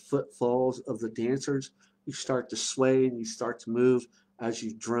energy of the footfalls of the dancers, you start to sway and you start to move as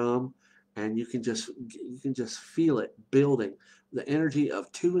you drum, and you can just feel it building. The energy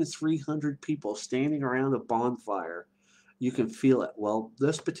of 200 and 300 people standing around a bonfire, you can feel it. Well,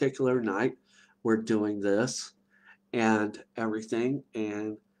 this particular night, we're doing this and everything,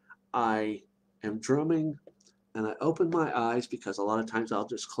 and I am drumming, and I open my eyes because a lot of times I'll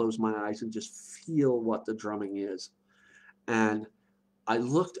just close my eyes and just feel what the drumming is. And I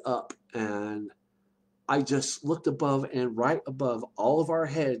looked up and I just looked above, and right above all of our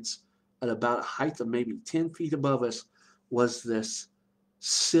heads, at about a height of maybe 10 feet above us, was this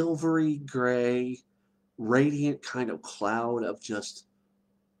silvery gray, radiant kind of cloud of just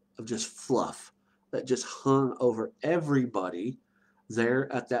fluff that just hung over everybody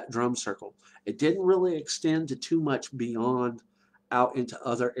there at that drum circle. It didn't really extend to too much beyond out into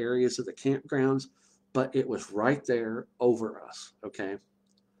other areas of the campgrounds, but it was right there over us, okay?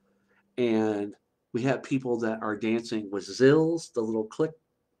 And we have people that are dancing with zills, the little click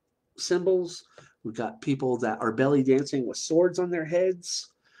cymbals. We've got people that are belly dancing with swords on their heads.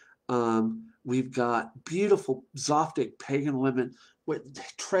 We've got beautiful Zoptic pagan women with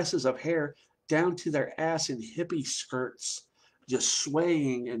tresses of hair down to their ass in hippie skirts, just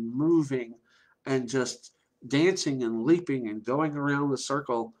swaying and moving and just dancing and leaping and going around the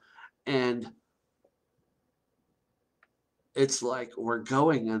circle. And it's like we're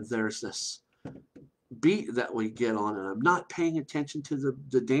going, and there's this beat that we get on, and I'm not paying attention to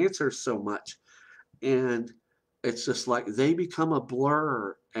the dancers so much. And it's just like they become a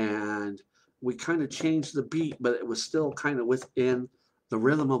blur, and we kind of changed the beat, but it was still kind of within the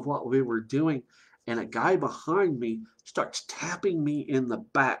rhythm of what we were doing. And a guy behind me starts tapping me in the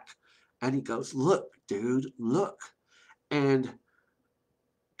back, and he goes, "Look, dude, look." And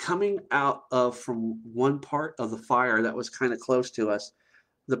coming out of from one part of the fire that was kind of close to us,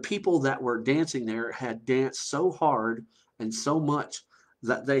 the people that were dancing there had danced so hard and so much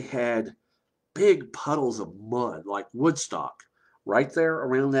that they had big puddles of mud, like Woodstock, right there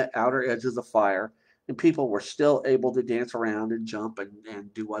around that outer edge of the fire. And people were still able to dance around and jump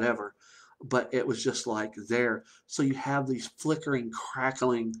and do whatever. But it was just like there. So you have these flickering,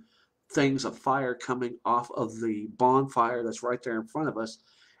 crackling things of fire coming off of the bonfire that's right there in front of us.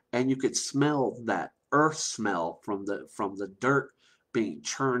 And you could smell that earth smell from the dirt being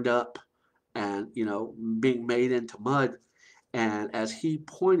churned up and, you know, being made into mud. And as he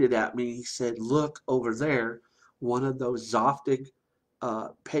pointed at me, he said, "Look over there." One of those Zoftig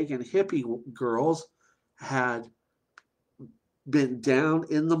pagan hippie girls had been down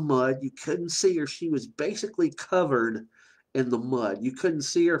in the mud. You couldn't see her. She was basically covered in the mud. You couldn't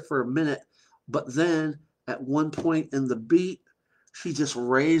see her for a minute. But then at one point in the beat, she just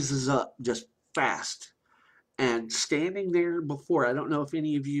raises up just fast. And standing there before, I don't know if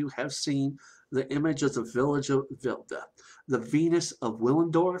any of you have seen the image of the village of the Venus of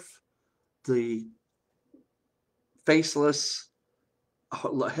Willendorf, the faceless,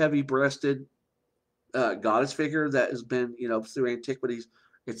 heavy-breasted goddess figure that has been, you know, through antiquities.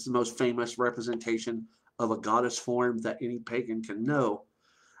 It's the most famous representation of a goddess form that any pagan can know.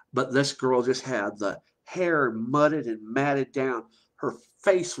 But this girl just had the hair mudded and matted down. Her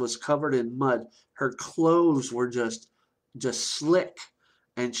face was covered in mud. Her clothes were just slick,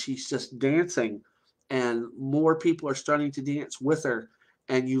 and she's just dancing. and more people are starting to dance with her.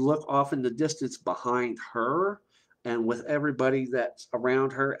 And you look off in the distance behind her and with everybody that's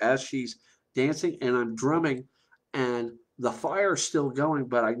around her as she's dancing, and I'm drumming, and the fire's still going,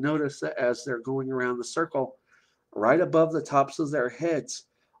 but I notice that as they're going around the circle, right above the tops of their heads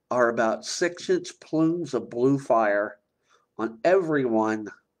are about 6-inch plumes of blue fire on everyone,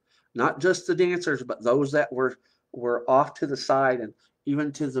 not just the dancers, but those that were off to the side, and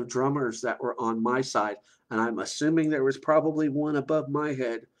even to the drummers that were on my side. And I'm assuming there was probably one above my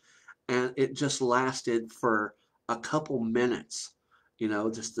head, and it just lasted for a couple minutes. You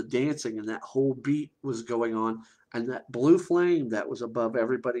know, just the dancing, and that whole beat was going on, and that blue flame that was above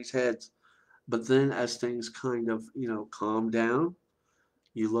everybody's heads. But then as things kind of, calm down,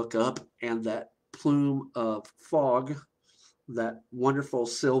 you look up and that plume of fog, that wonderful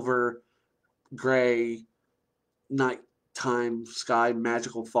silver gray nighttime sky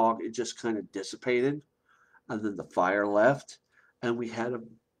magical fog, it just kind of dissipated, and then the fire left, and we had a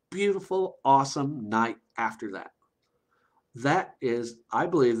beautiful, awesome night after that. That is, I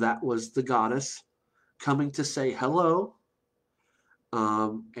believe that was the goddess coming to say hello,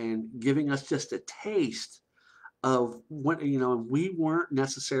 and giving us just a taste of what, we weren't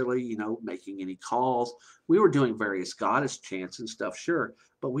necessarily, making any calls. We were doing various goddess chants and stuff, sure,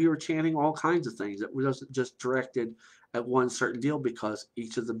 but we were chanting all kinds of things. It wasn't just directed at one certain deal, because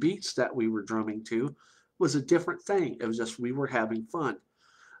each of the beats that we were drumming to was a different thing. It was just we were having fun.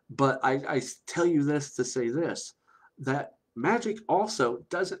 But I tell you this to say this, that magic also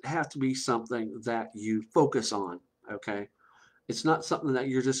doesn't have to be something that you focus on, okay? It's not something that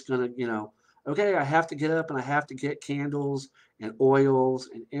you're just going to, okay, I have to get up and I have to get candles and oils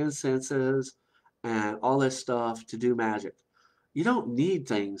and incenses and all this stuff to do magic. You don't need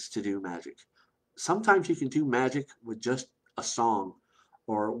things to do magic. Sometimes you can do magic with just a song,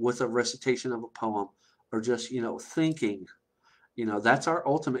 or with a recitation of a poem, or just, thinking. That's our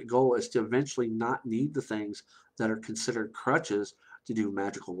ultimate goal, is to eventually not need the things that are considered crutches to do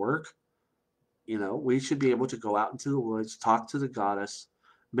magical work. We should be able to go out into the woods, talk to the goddess,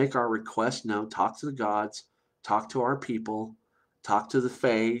 make our requests known, talk to the gods, talk to our people, talk to the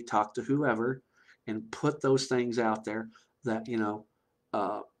fae, talk to whoever, and put those things out there that,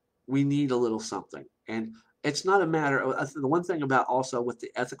 uh, we need a little something. And it's not a matter of, the one thing about also with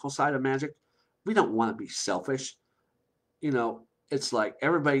the ethical side of magic, we don't want to be selfish. It's like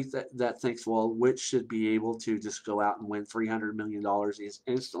everybody that thinks, well, witch should be able to just go out and win $300 million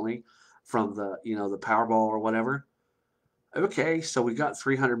instantly from the Powerball or whatever. Okay, so we got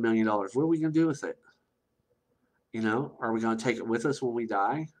 $300 million. What are we going to do with it? Are we going to take it with us when we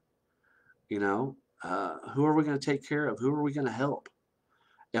die? Who are we going to take care of? Who are we going to help?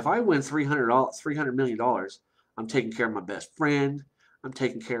 If I win $300 million, I'm taking care of my best friend. I'm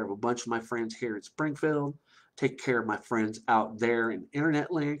taking care of a bunch of my friends here in Springfield. Taking care of my friends out there in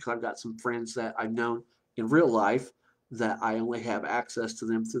internet land, because I've got some friends that I've known in real life that I only have access to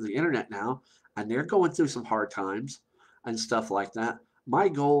them through the internet now, and they're going through some hard times and stuff like that. My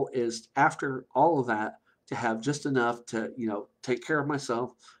goal is, after all of that, to have just enough to, take care of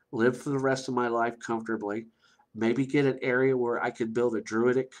myself, live for the rest of my life comfortably, maybe get an area where I could build a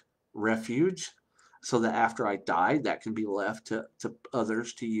druidic refuge, so that after I die, that can be left to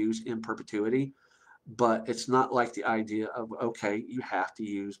others to use in perpetuity. But it's not like the idea of, okay, you have to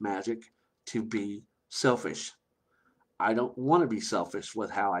use magic to be selfish. I don't want to be selfish with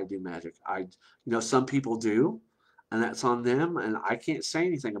how I do magic. Some people do, and that's on them, and I can't say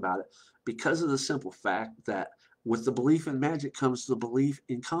anything about it, because of the simple fact that with the belief in magic comes the belief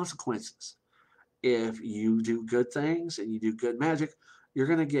in consequences. If you do good things and you do good magic, you're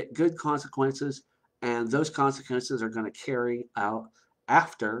going to get good consequences, and those consequences are going to carry out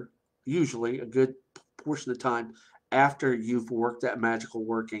after, usually a good portion of the time, after you've worked that magical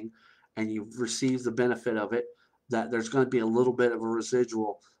working and you've received the benefit of it, that there's going to be a little bit of a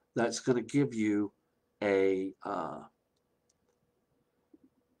residual that's going to give you a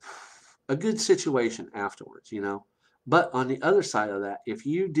good situation afterwards, But on the other side of that, if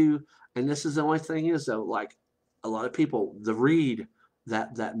you do, and this is the only thing is though, like a lot of people, the read,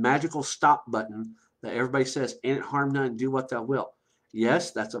 that magical stop button that everybody says, ain't it harm none, do what thou wilt.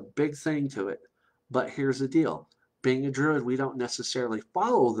 Yes, that's a big thing to it. But here's the deal. Being a druid, we don't necessarily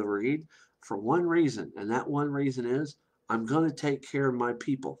follow the read for one reason, and that one reason is, I'm going to take care of my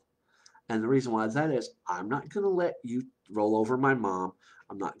people. And the reason why that is, I'm not going to let you roll over my mom.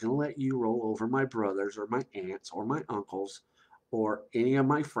 I'm not going to let you roll over my brothers or my aunts or my uncles or any of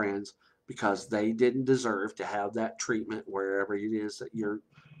my friends, because they didn't deserve to have that treatment wherever it is that you're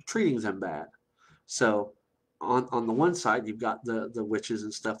treating them bad. So on the one side, you've got the witches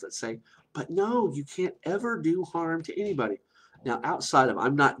and stuff that say, But no, you can't ever do harm to anybody. Now, outside of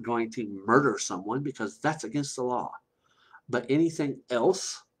I'm not going to murder someone because that's against the law. But anything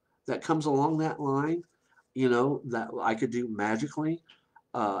else that comes along that line, that I could do magically,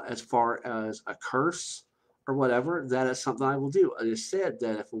 as far as a curse or whatever, that is something I will do. It is said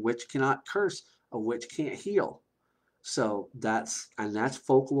that if a witch cannot curse, a witch can't heal. So that's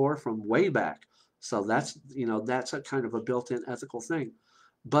folklore from way back. So that's a kind of a built-in ethical thing.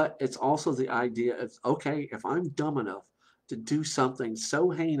 But it's also the idea of, okay, if I'm dumb enough to do something so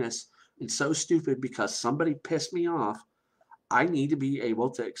heinous and so stupid because somebody pissed me off, I need to be able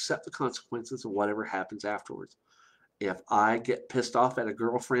to accept the consequences of whatever happens afterwards. If I get pissed off at a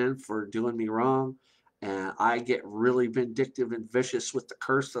girlfriend for doing me wrong, and I get really vindictive and vicious with the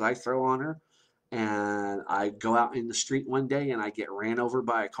curse that I throw on her, and I go out in the street one day and I get ran over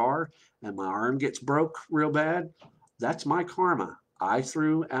by a car and my arm gets broke real bad, that's my karma. I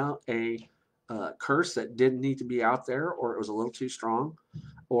threw out a curse that didn't need to be out there, or it was a little too strong,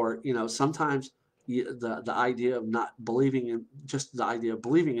 or sometimes the idea of not believing in just the idea of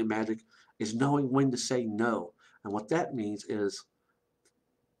believing in magic is knowing when to say no. And what that means is,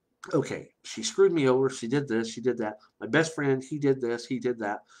 okay, she screwed me over, she did this, she did that, my best friend, he did this, he did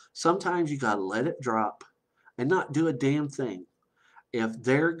that. Sometimes you got to let it drop and not do a damn thing. If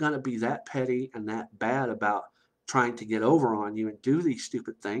they're going to be that petty and that bad about trying to get over on you and do these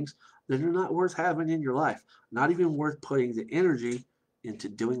stupid things, then they're not worth having in your life. Not even worth putting the energy into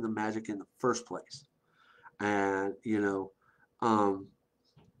doing the magic in the first place. And, um,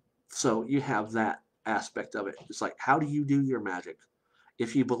 so you have that aspect of it. It's like, how do you do your magic?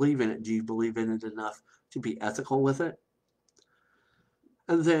 If you believe in it, do you believe in it enough to be ethical with it?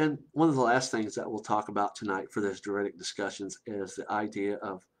 And then one of the last things that we'll talk about tonight for this druidic discussions is the idea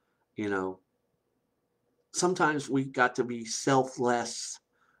of, you know, sometimes we got to be selfless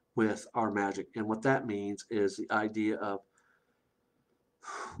with our magic. And what that means is the idea of,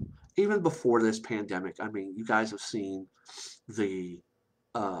 even before this pandemic, I mean, you guys have seen the,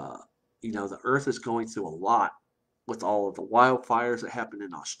 uh, the earth is going through a lot with all of the wildfires that happened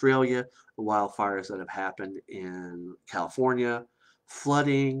in Australia, the wildfires that have happened in California,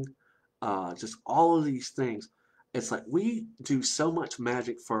 flooding, just all of these things. It's like we do so much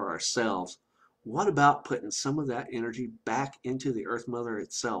magic for ourselves. What about putting some of that energy back into the Earth Mother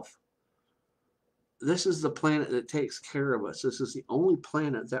itself? This is the planet that takes care of us. This is the only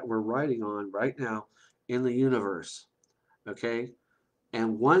planet that we're riding on right now in the universe. Okay?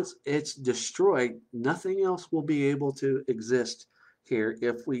 And once it's destroyed, nothing else will be able to exist here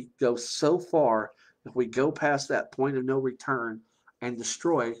if we go so far, if we go past that point of no return and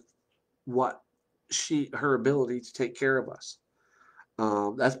destroy what her ability to take care of us.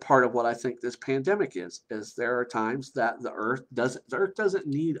 That's part of what I think this pandemic is there are times that the earth doesn't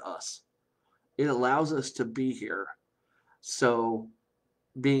need us. It allows us to be here. So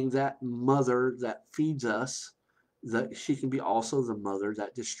being that mother that feeds us, that she can be also the mother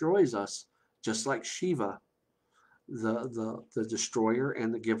that destroys us, just like Shiva, the destroyer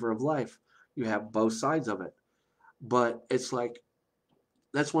and the giver of life. You have both sides of it. But it's like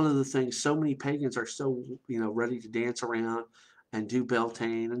that's one of the things so many pagans are so ready to dance around and do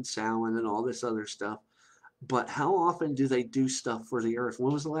Beltane and Samhain and all this other stuff. But how often do they do stuff for the earth?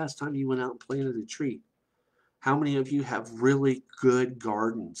 When was the last time you went out and planted a tree? How many of you have really good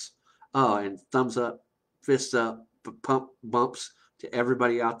gardens? Oh, and thumbs up, fists up, pump bumps to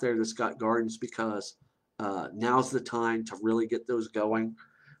everybody out there that's got gardens, because now's the time to really get those going,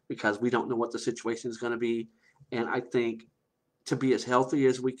 because we don't know what the situation is going to be. And I think to be as healthy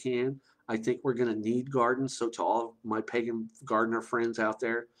as we can, I think we're going to need gardens. So to all of my pagan gardener friends out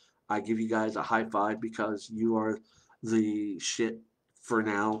there, I give you guys a high five, because you are the shit for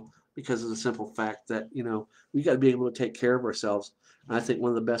now, because of the simple fact that, we got to be able to take care of ourselves. And I think one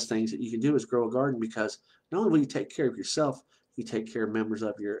of the best things that you can do is grow a garden, because not only will you take care of yourself, you take care of members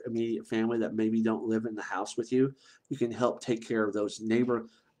of your immediate family that maybe don't live in the house with you. You can help take care of those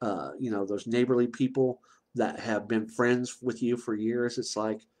those neighborly people that have been friends with you for years. It's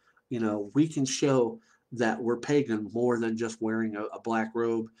like, we can show that we're pagan more than just wearing a black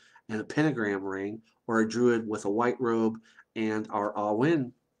robe and a pentagram ring, or a druid with a white robe and our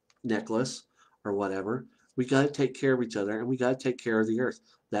Awen necklace or whatever. We got to take care of each other, and we got to take care of the earth.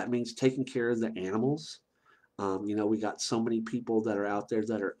 That means taking care of the animals. We got so many people that are out there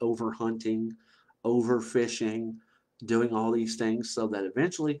that are over hunting, overfishing, doing all these things, so that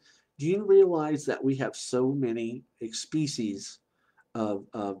eventually, do you realize that we have so many species of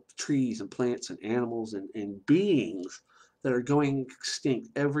trees and plants and animals and beings that are going extinct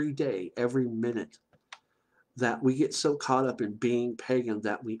every day, every minute? that we get so caught up in being pagan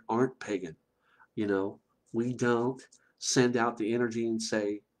that we aren't pagan. You know, we don't send out the energy and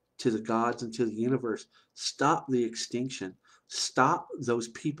say to the gods and to the universe, stop the extinction. Stop those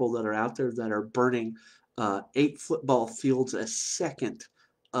people that are out there that are burning 8 football fields a second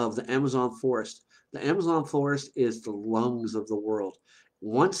of the Amazon forest. The Amazon forest is the lungs of the world.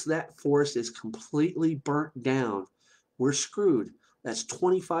 Once that forest is completely burnt down, we're screwed. That's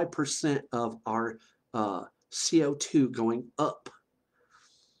 25% of our CO2 going up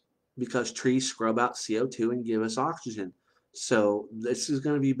because trees scrub out CO2 and give us oxygen. So this is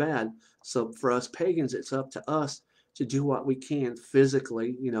going to be bad. So for us pagans, it's up to us to do what we can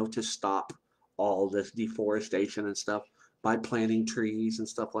physically, to stop all this deforestation and stuff by planting trees and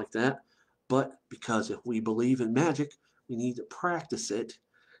stuff like that. But because if we believe in magic, we need to practice it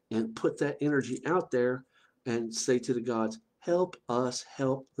and put that energy out there and say to the gods, help us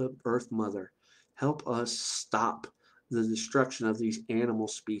help the earth mother. Help us stop the destruction of these animal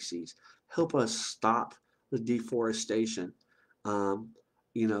species. Help us stop the deforestation. Um,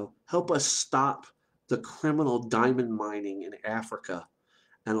 help us stop the criminal diamond mining in Africa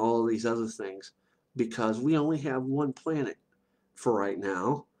and all of these other things because we only have one planet for right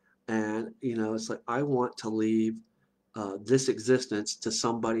now. And, it's like I want to leave this existence to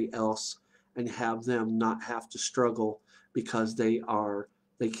somebody else and have them not have to struggle because they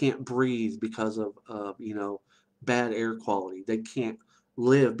can't breathe because of bad air quality. They can't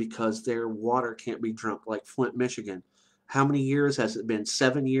live because their water can't be drunk like Flint, Michigan. How many years has it been?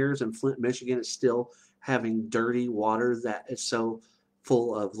 7 years, and Flint, Michigan is still having dirty water that is so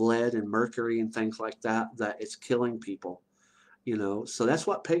full of lead and mercury and things like that that it's killing people. So that's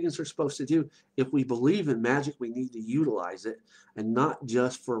what pagans are supposed to do. If we believe in magic, we need to utilize it, and not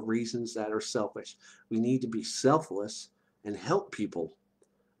just for reasons that are selfish. We need to be selfless and help people.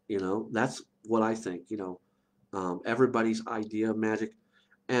 That's what I think. Everybody's idea of magic.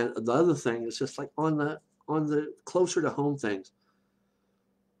 And the other thing is just like on the closer to home things,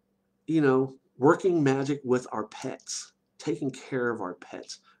 working magic with our pets, taking care of our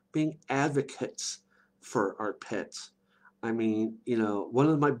pets, being advocates for our pets. I mean, one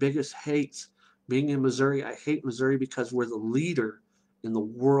of my biggest hates being in Missouri, I hate Missouri because we're the leader in the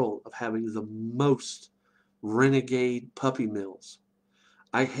world of having the most renegade puppy mills.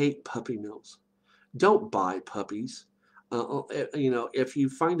 I hate puppy mills. Don't buy puppies. If you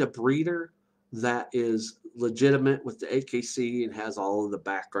find a breeder that is legitimate with the AKC and has all of the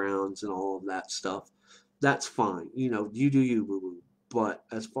backgrounds and all of that stuff, that's fine. You do you, boo boo. But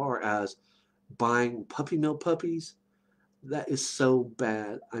as far as buying puppy mill puppies, that is so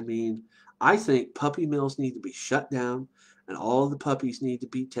bad. I mean, I think puppy mills need to be shut down and all the puppies need to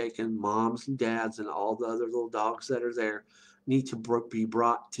be taken. Moms and dads and all the other little dogs that are there need to be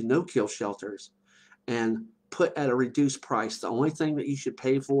brought to no-kill shelters and put at a reduced price. The only thing that you should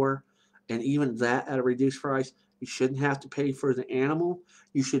pay for, and even that at a reduced price, you shouldn't have to pay for the animal.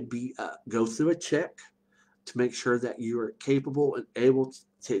 You should be go through a check to make sure that you are capable and able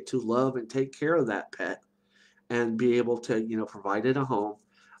to love and take care of that pet and be able to provide it a home.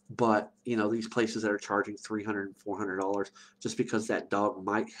 But these places that are charging $300 and $400 just because that dog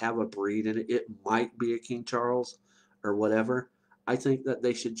might have a breed in it, it might be a King Charles or whatever. I think that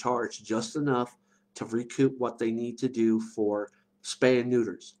they should charge just enough to recoup what they need to do for spay and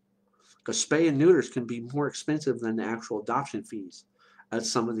neuters, because spay and neuters can be more expensive than the actual adoption fees at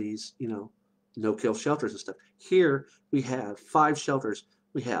some of these no-kill shelters and stuff. Here we have 5 shelters.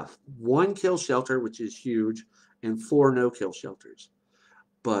 We have 1 kill shelter, which is huge, and 4 no-kill shelters.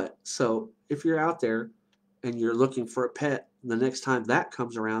 But so if you're out there and you're looking for a pet, the next time that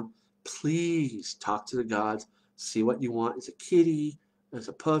comes around, please talk to the gods, see what you want. As a kitty, as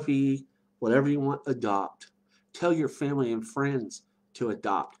a puppy, whatever you want, adopt. Tell your family and friends to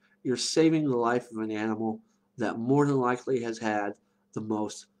adopt. You're saving the life of an animal that more than likely has had the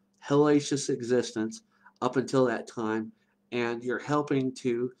most hellacious existence up until that time, and you're helping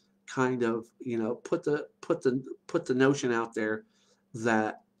to kind of put the notion out there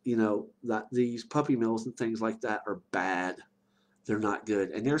that that these puppy mills and things like that are bad. They're not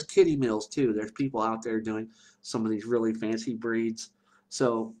good. And there's kitty mills too. There's people out there doing some of these really fancy breeds.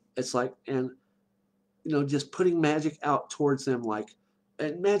 So it's like, and just putting magic out towards them, like,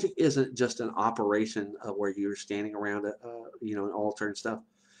 and magic isn't just an operation where you're standing around an altar and stuff.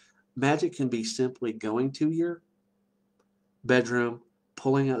 Magic can be simply going to your bedroom,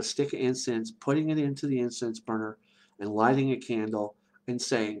 pulling out a stick of incense, putting it into the incense burner, and lighting a candle and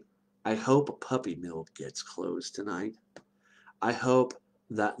saying, I hope a puppy mill gets closed tonight. I hope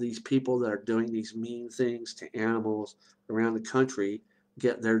that these people that are doing these mean things to animals around the country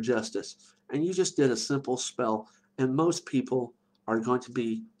get their justice. And you just did a simple spell, and most people are going to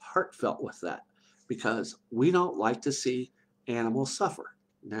be heartfelt with that because we don't like to see animals suffer.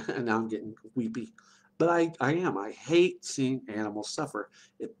 Now I'm getting weepy, but I am. I hate seeing animals suffer.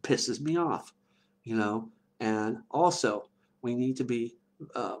 It pisses me off, you know. And also, we need to be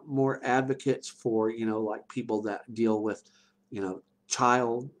more advocates for, like people that deal with,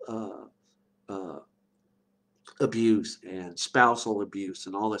 child uh, abuse and spousal abuse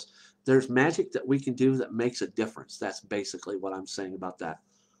and all this. There's magic that we can do that makes a difference. That's basically what I'm saying about that.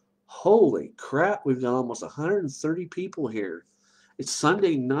 Holy crap, we've got almost 130 people here. It's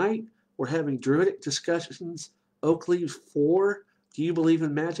Sunday night. We're having druidic discussions. Oakleaves 4. Do you believe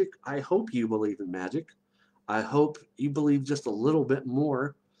in magic? I hope you believe in magic. I hope you believe just a little bit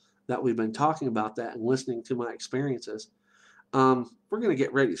more that we've been talking about that and listening to my experiences. We're going to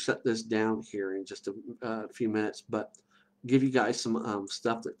get ready to shut this down here in just a few minutes, but give you guys some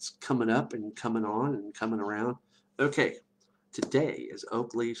stuff that's coming up and coming on and coming around. Okay, today is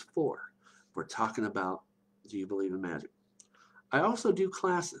Oakleaves 4. We're talking about, do you believe in magic? I also do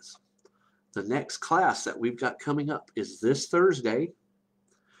classes. The next class that we've got coming up is this Thursday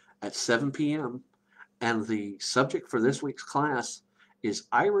at 7 p.m. And the subject for this week's class is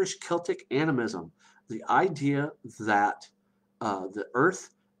Irish Celtic animism, the idea that the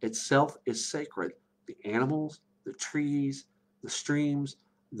earth itself is sacred. The animals, the trees, the streams,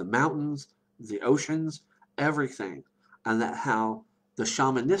 the mountains, the oceans, everything. And that how the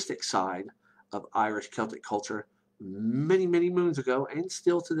shamanistic side of Irish Celtic culture many, many moons ago and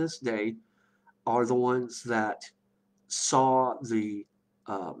still to this day are the ones that saw the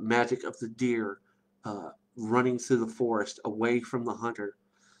magic of the deer running through the forest away from the hunter,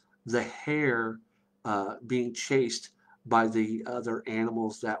 the hare being chased by the other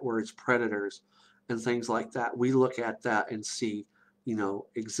animals that were its predators, and things like that. We look at that and see,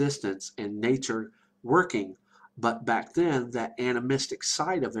 existence and nature working. But back then, that animistic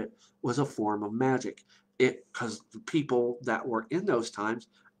side of it was a form of magic. Because the people that were in those times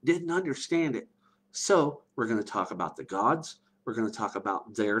didn't understand it. So we're going to talk about the gods. We're going to talk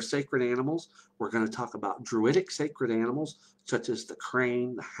about their sacred animals. We're going to talk about druidic sacred animals, such as the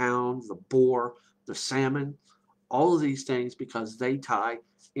crane, the hound, the boar, the salmon, all of these things because they tie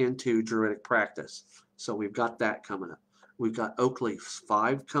into druidic practice. So we've got that coming up. We've got Oakleaves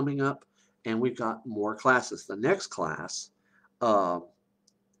 5 coming up, and we've got more classes. The next class,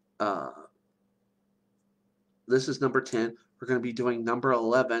 this is number 10. We're going to be doing number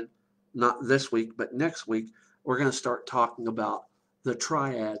 11, not this week, but next week. We're going to start talking about the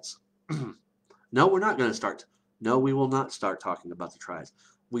triads. No, we're not going to start. No, we will not start talking about the triads.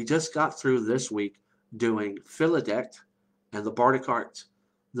 We just got through this week doing Philodect and the Bardic Arts.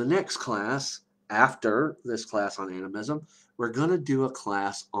 The next class, after this class on animism, we're going to do a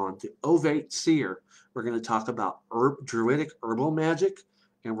class on the Ovate Seer. We're going to talk about druidic herbal magic,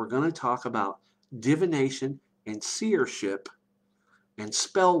 and we're going to talk about divination and seership and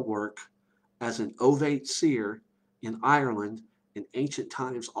spell work as an ovate seer in Ireland in ancient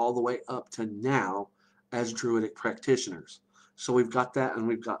times all the way up to now as druidic practitioners. So we've got that, and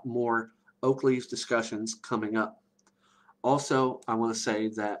we've got more Oakleaves discussions coming up. Also, I want to say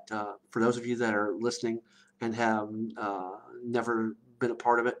that for those of you that are listening and have never been a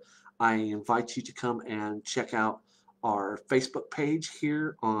part of it, I invite you to come and check out our Facebook page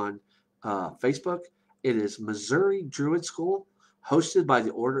here on Facebook. It is Missouri Druid School, hosted by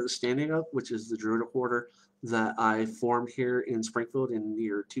the Order of the Standing Oak, which is the Druidic order that I formed here in Springfield in the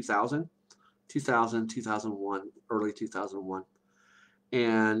year 2000, 2001, early 2001.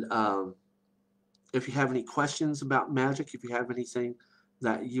 And if you have any questions about magic, if you have anything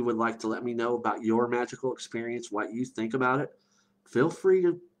that you would like to let me know about your magical experience, what you think about it, feel free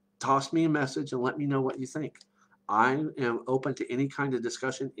to toss me a message and let me know what you think. I am open to any kind of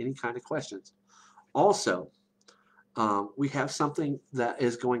discussion, any kind of questions. Also, we have something that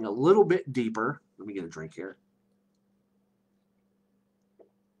is going a little bit deeper. Let me get a drink here.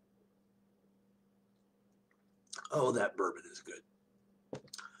 Oh, that bourbon is good.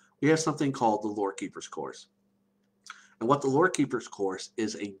 We have something called the Lore Keepers course. And what the Lore Keepers course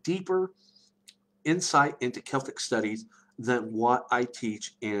is a deeper insight into Celtic studies than what I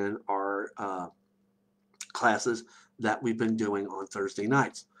teach in our classes that we've been doing on Thursday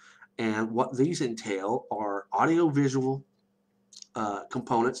nights. And what these entail are audio-visual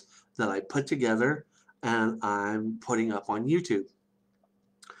components that I put together and I'm putting up on YouTube.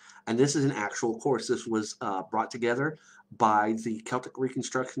 And this is an actual course. This was brought together by the Celtic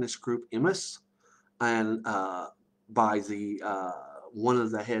Reconstructionist group IMIS and by the one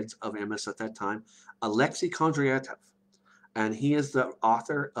of the heads of IMIS at that time, Alexei Kondratyev. and he is the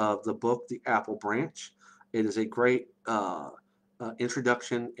author of the book The Apple Branch. It is a great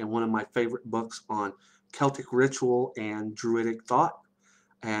introduction and one of my favorite books on Celtic ritual and Druidic thought.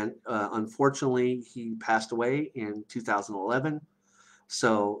 And unfortunately, he passed away in 2011.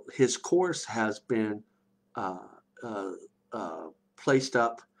 So his course has been uh, uh, uh, placed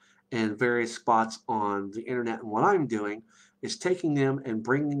up in various spots on the internet. And what I'm doing is taking them and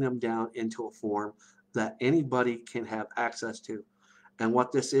bringing them down into a form that anybody can have access to. And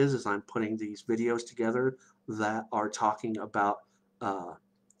what this is I'm putting these videos together that are talking about uh,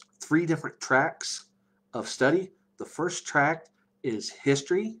 3 different tracks of study. The first track is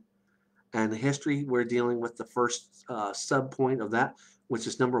history, and the history, we're dealing with the first sub point of that, which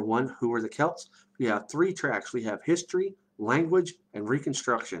is number 1, who are the Celts? We have 3 tracks. We have history, language, and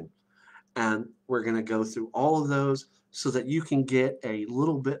reconstruction. And we're going to go through all of those so that you can get a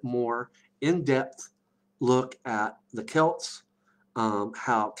little bit more in-depth look at the Celts,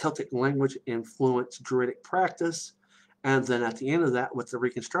 how Celtic language influenced Druidic practice, and then at the end of that, with the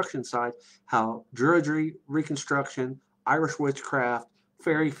Reconstruction side, how Druidry, Reconstruction, Irish witchcraft,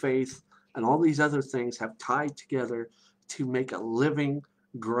 fairy faith, and all these other things have tied together to make a living,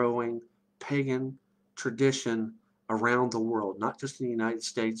 growing pagan tradition around the world, not just in the United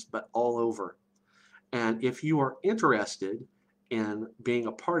States, but all over. And if you are interested in being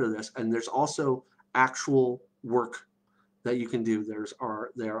a part of this, and there's also actual work that you can do. There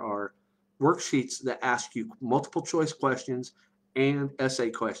are worksheets that ask you multiple choice questions and essay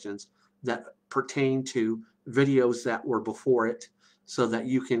questions that pertain to videos that were before it, so that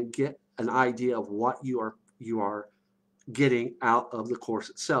you can get an idea of what you are getting out of the course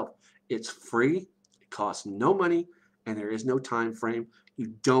itself. It's free, it costs no money, and there is no time frame. You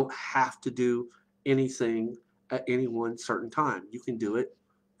don't have to do anything at any one certain time. You can do it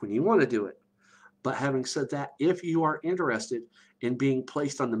when you want to do it. But having said that, if you are interested in being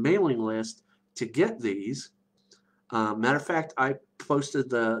placed on the mailing list to get these, matter of fact, I posted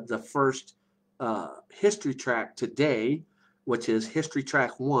the first history track today, which is history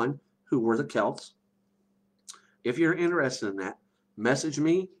track 1, who were the Celts. If you're interested in that, message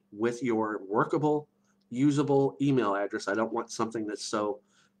me with your workable, usable email address. I don't want something that's so,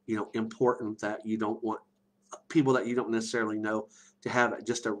 important that you don't want people that you don't necessarily know to have it.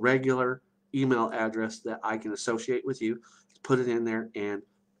 Just a regular email address that I can associate with you. Put it in there, and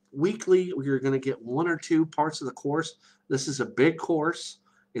weekly you're going to get 1 or 2 parts of the course. This is a big course.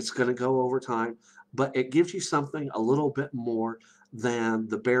 It's going to go over time, but it gives you something a little bit more than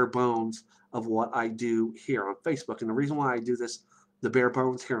the bare bones of what I do here on Facebook. And the reason why I do this, the bare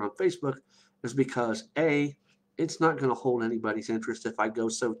bones here on Facebook, is because A, it's not going to hold anybody's interest if I go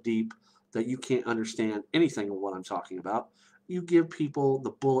so deep that you can't understand anything of what I'm talking about. You give people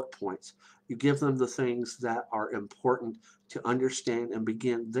the bullet points. You give them the things that are important to understand and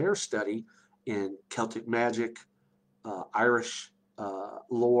begin their study in Celtic magic, Irish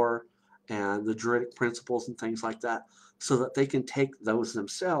lore, and the Druidic principles and things like that, so that they can take those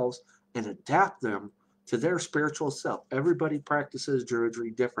themselves and adapt them to their spiritual self. Everybody practices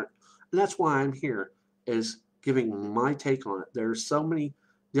Druidry different, and that's why I'm here, is giving my take on it. There's so many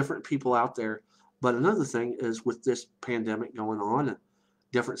different people out there, but another thing is, with this pandemic going on and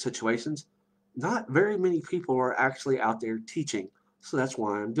different situations, not very many people are actually out there teaching. So that's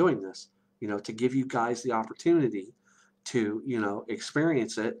why I'm doing this, to give you guys the opportunity to,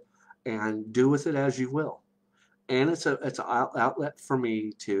 experience it and do with it as you will. And it's an outlet for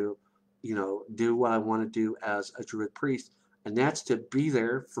me to, do what I want to do as a Druid priest, and that's to be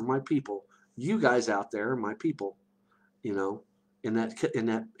there for my people. You guys out there are my people, you know, in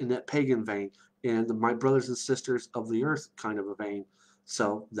that pagan vein, and my brothers and sisters of the earth kind of a vein.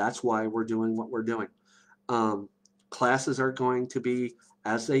 So that's why we're doing what we're doing. Um, Classes are going to be,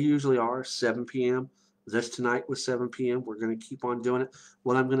 as they usually are, 7 p.m. This tonight was 7 p.m. We're going to keep on doing it.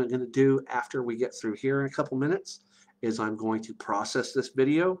 What I'm going to do after we get through here in a couple minutes is I'm going to process this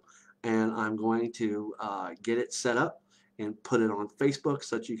video, and I'm going to get it set up and put it on Facebook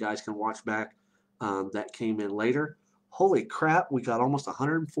so that you guys can watch back that came in later. Holy crap, we got almost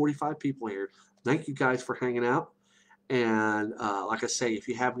 145 people here. Thank you guys for hanging out. And like I say, if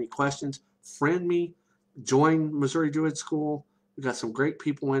you have any questions, friend me, join Missouri Druid School. We've got some great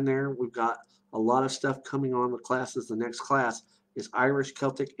people in there. We've got a lot of stuff coming on the classes. The next class is Irish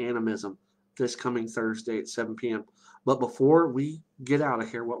Celtic Animism this coming Thursday at 7 p.m. But before we get out of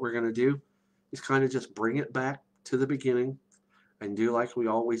here, what we're going to do is kind of just bring it back to the beginning and do like we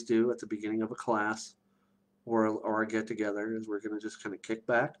always do at the beginning of a class or a get-together, is we're going to just kind of kick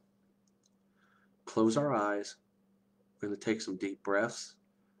back, close our eyes, we're going to take some deep breaths,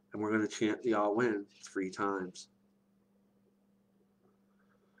 and we're going to chant the All Win 3 times.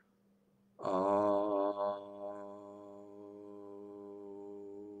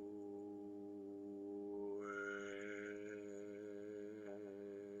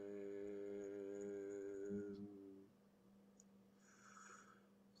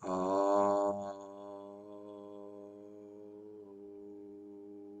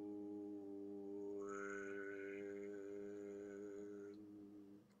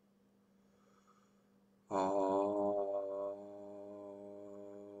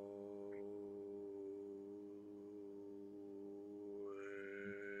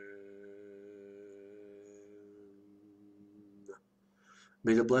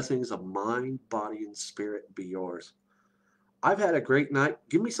 May the blessings of mind, body, and spirit be yours. I've had a great night.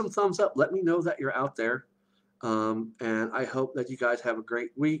 Give me some thumbs up. Let me know that you're out there. And I hope that you guys have a great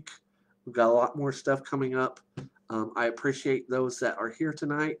week. We've got a lot more stuff coming up. I appreciate those that are here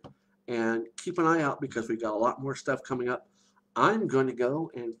tonight. And keep an eye out because we've got a lot more stuff coming up. I'm going to go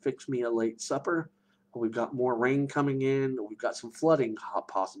and fix me a late supper. We've got more rain coming in. We've got some flooding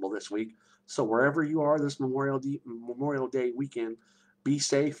possible this week. So wherever you are this Memorial Day weekend, be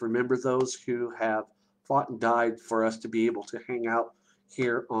safe. Remember those who have fought and died for us to be able to hang out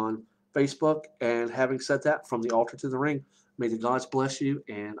here on Facebook. And having said that, from the altar to the ring, may the gods bless you.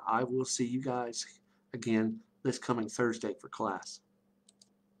 And I will see you guys again this coming Thursday for class.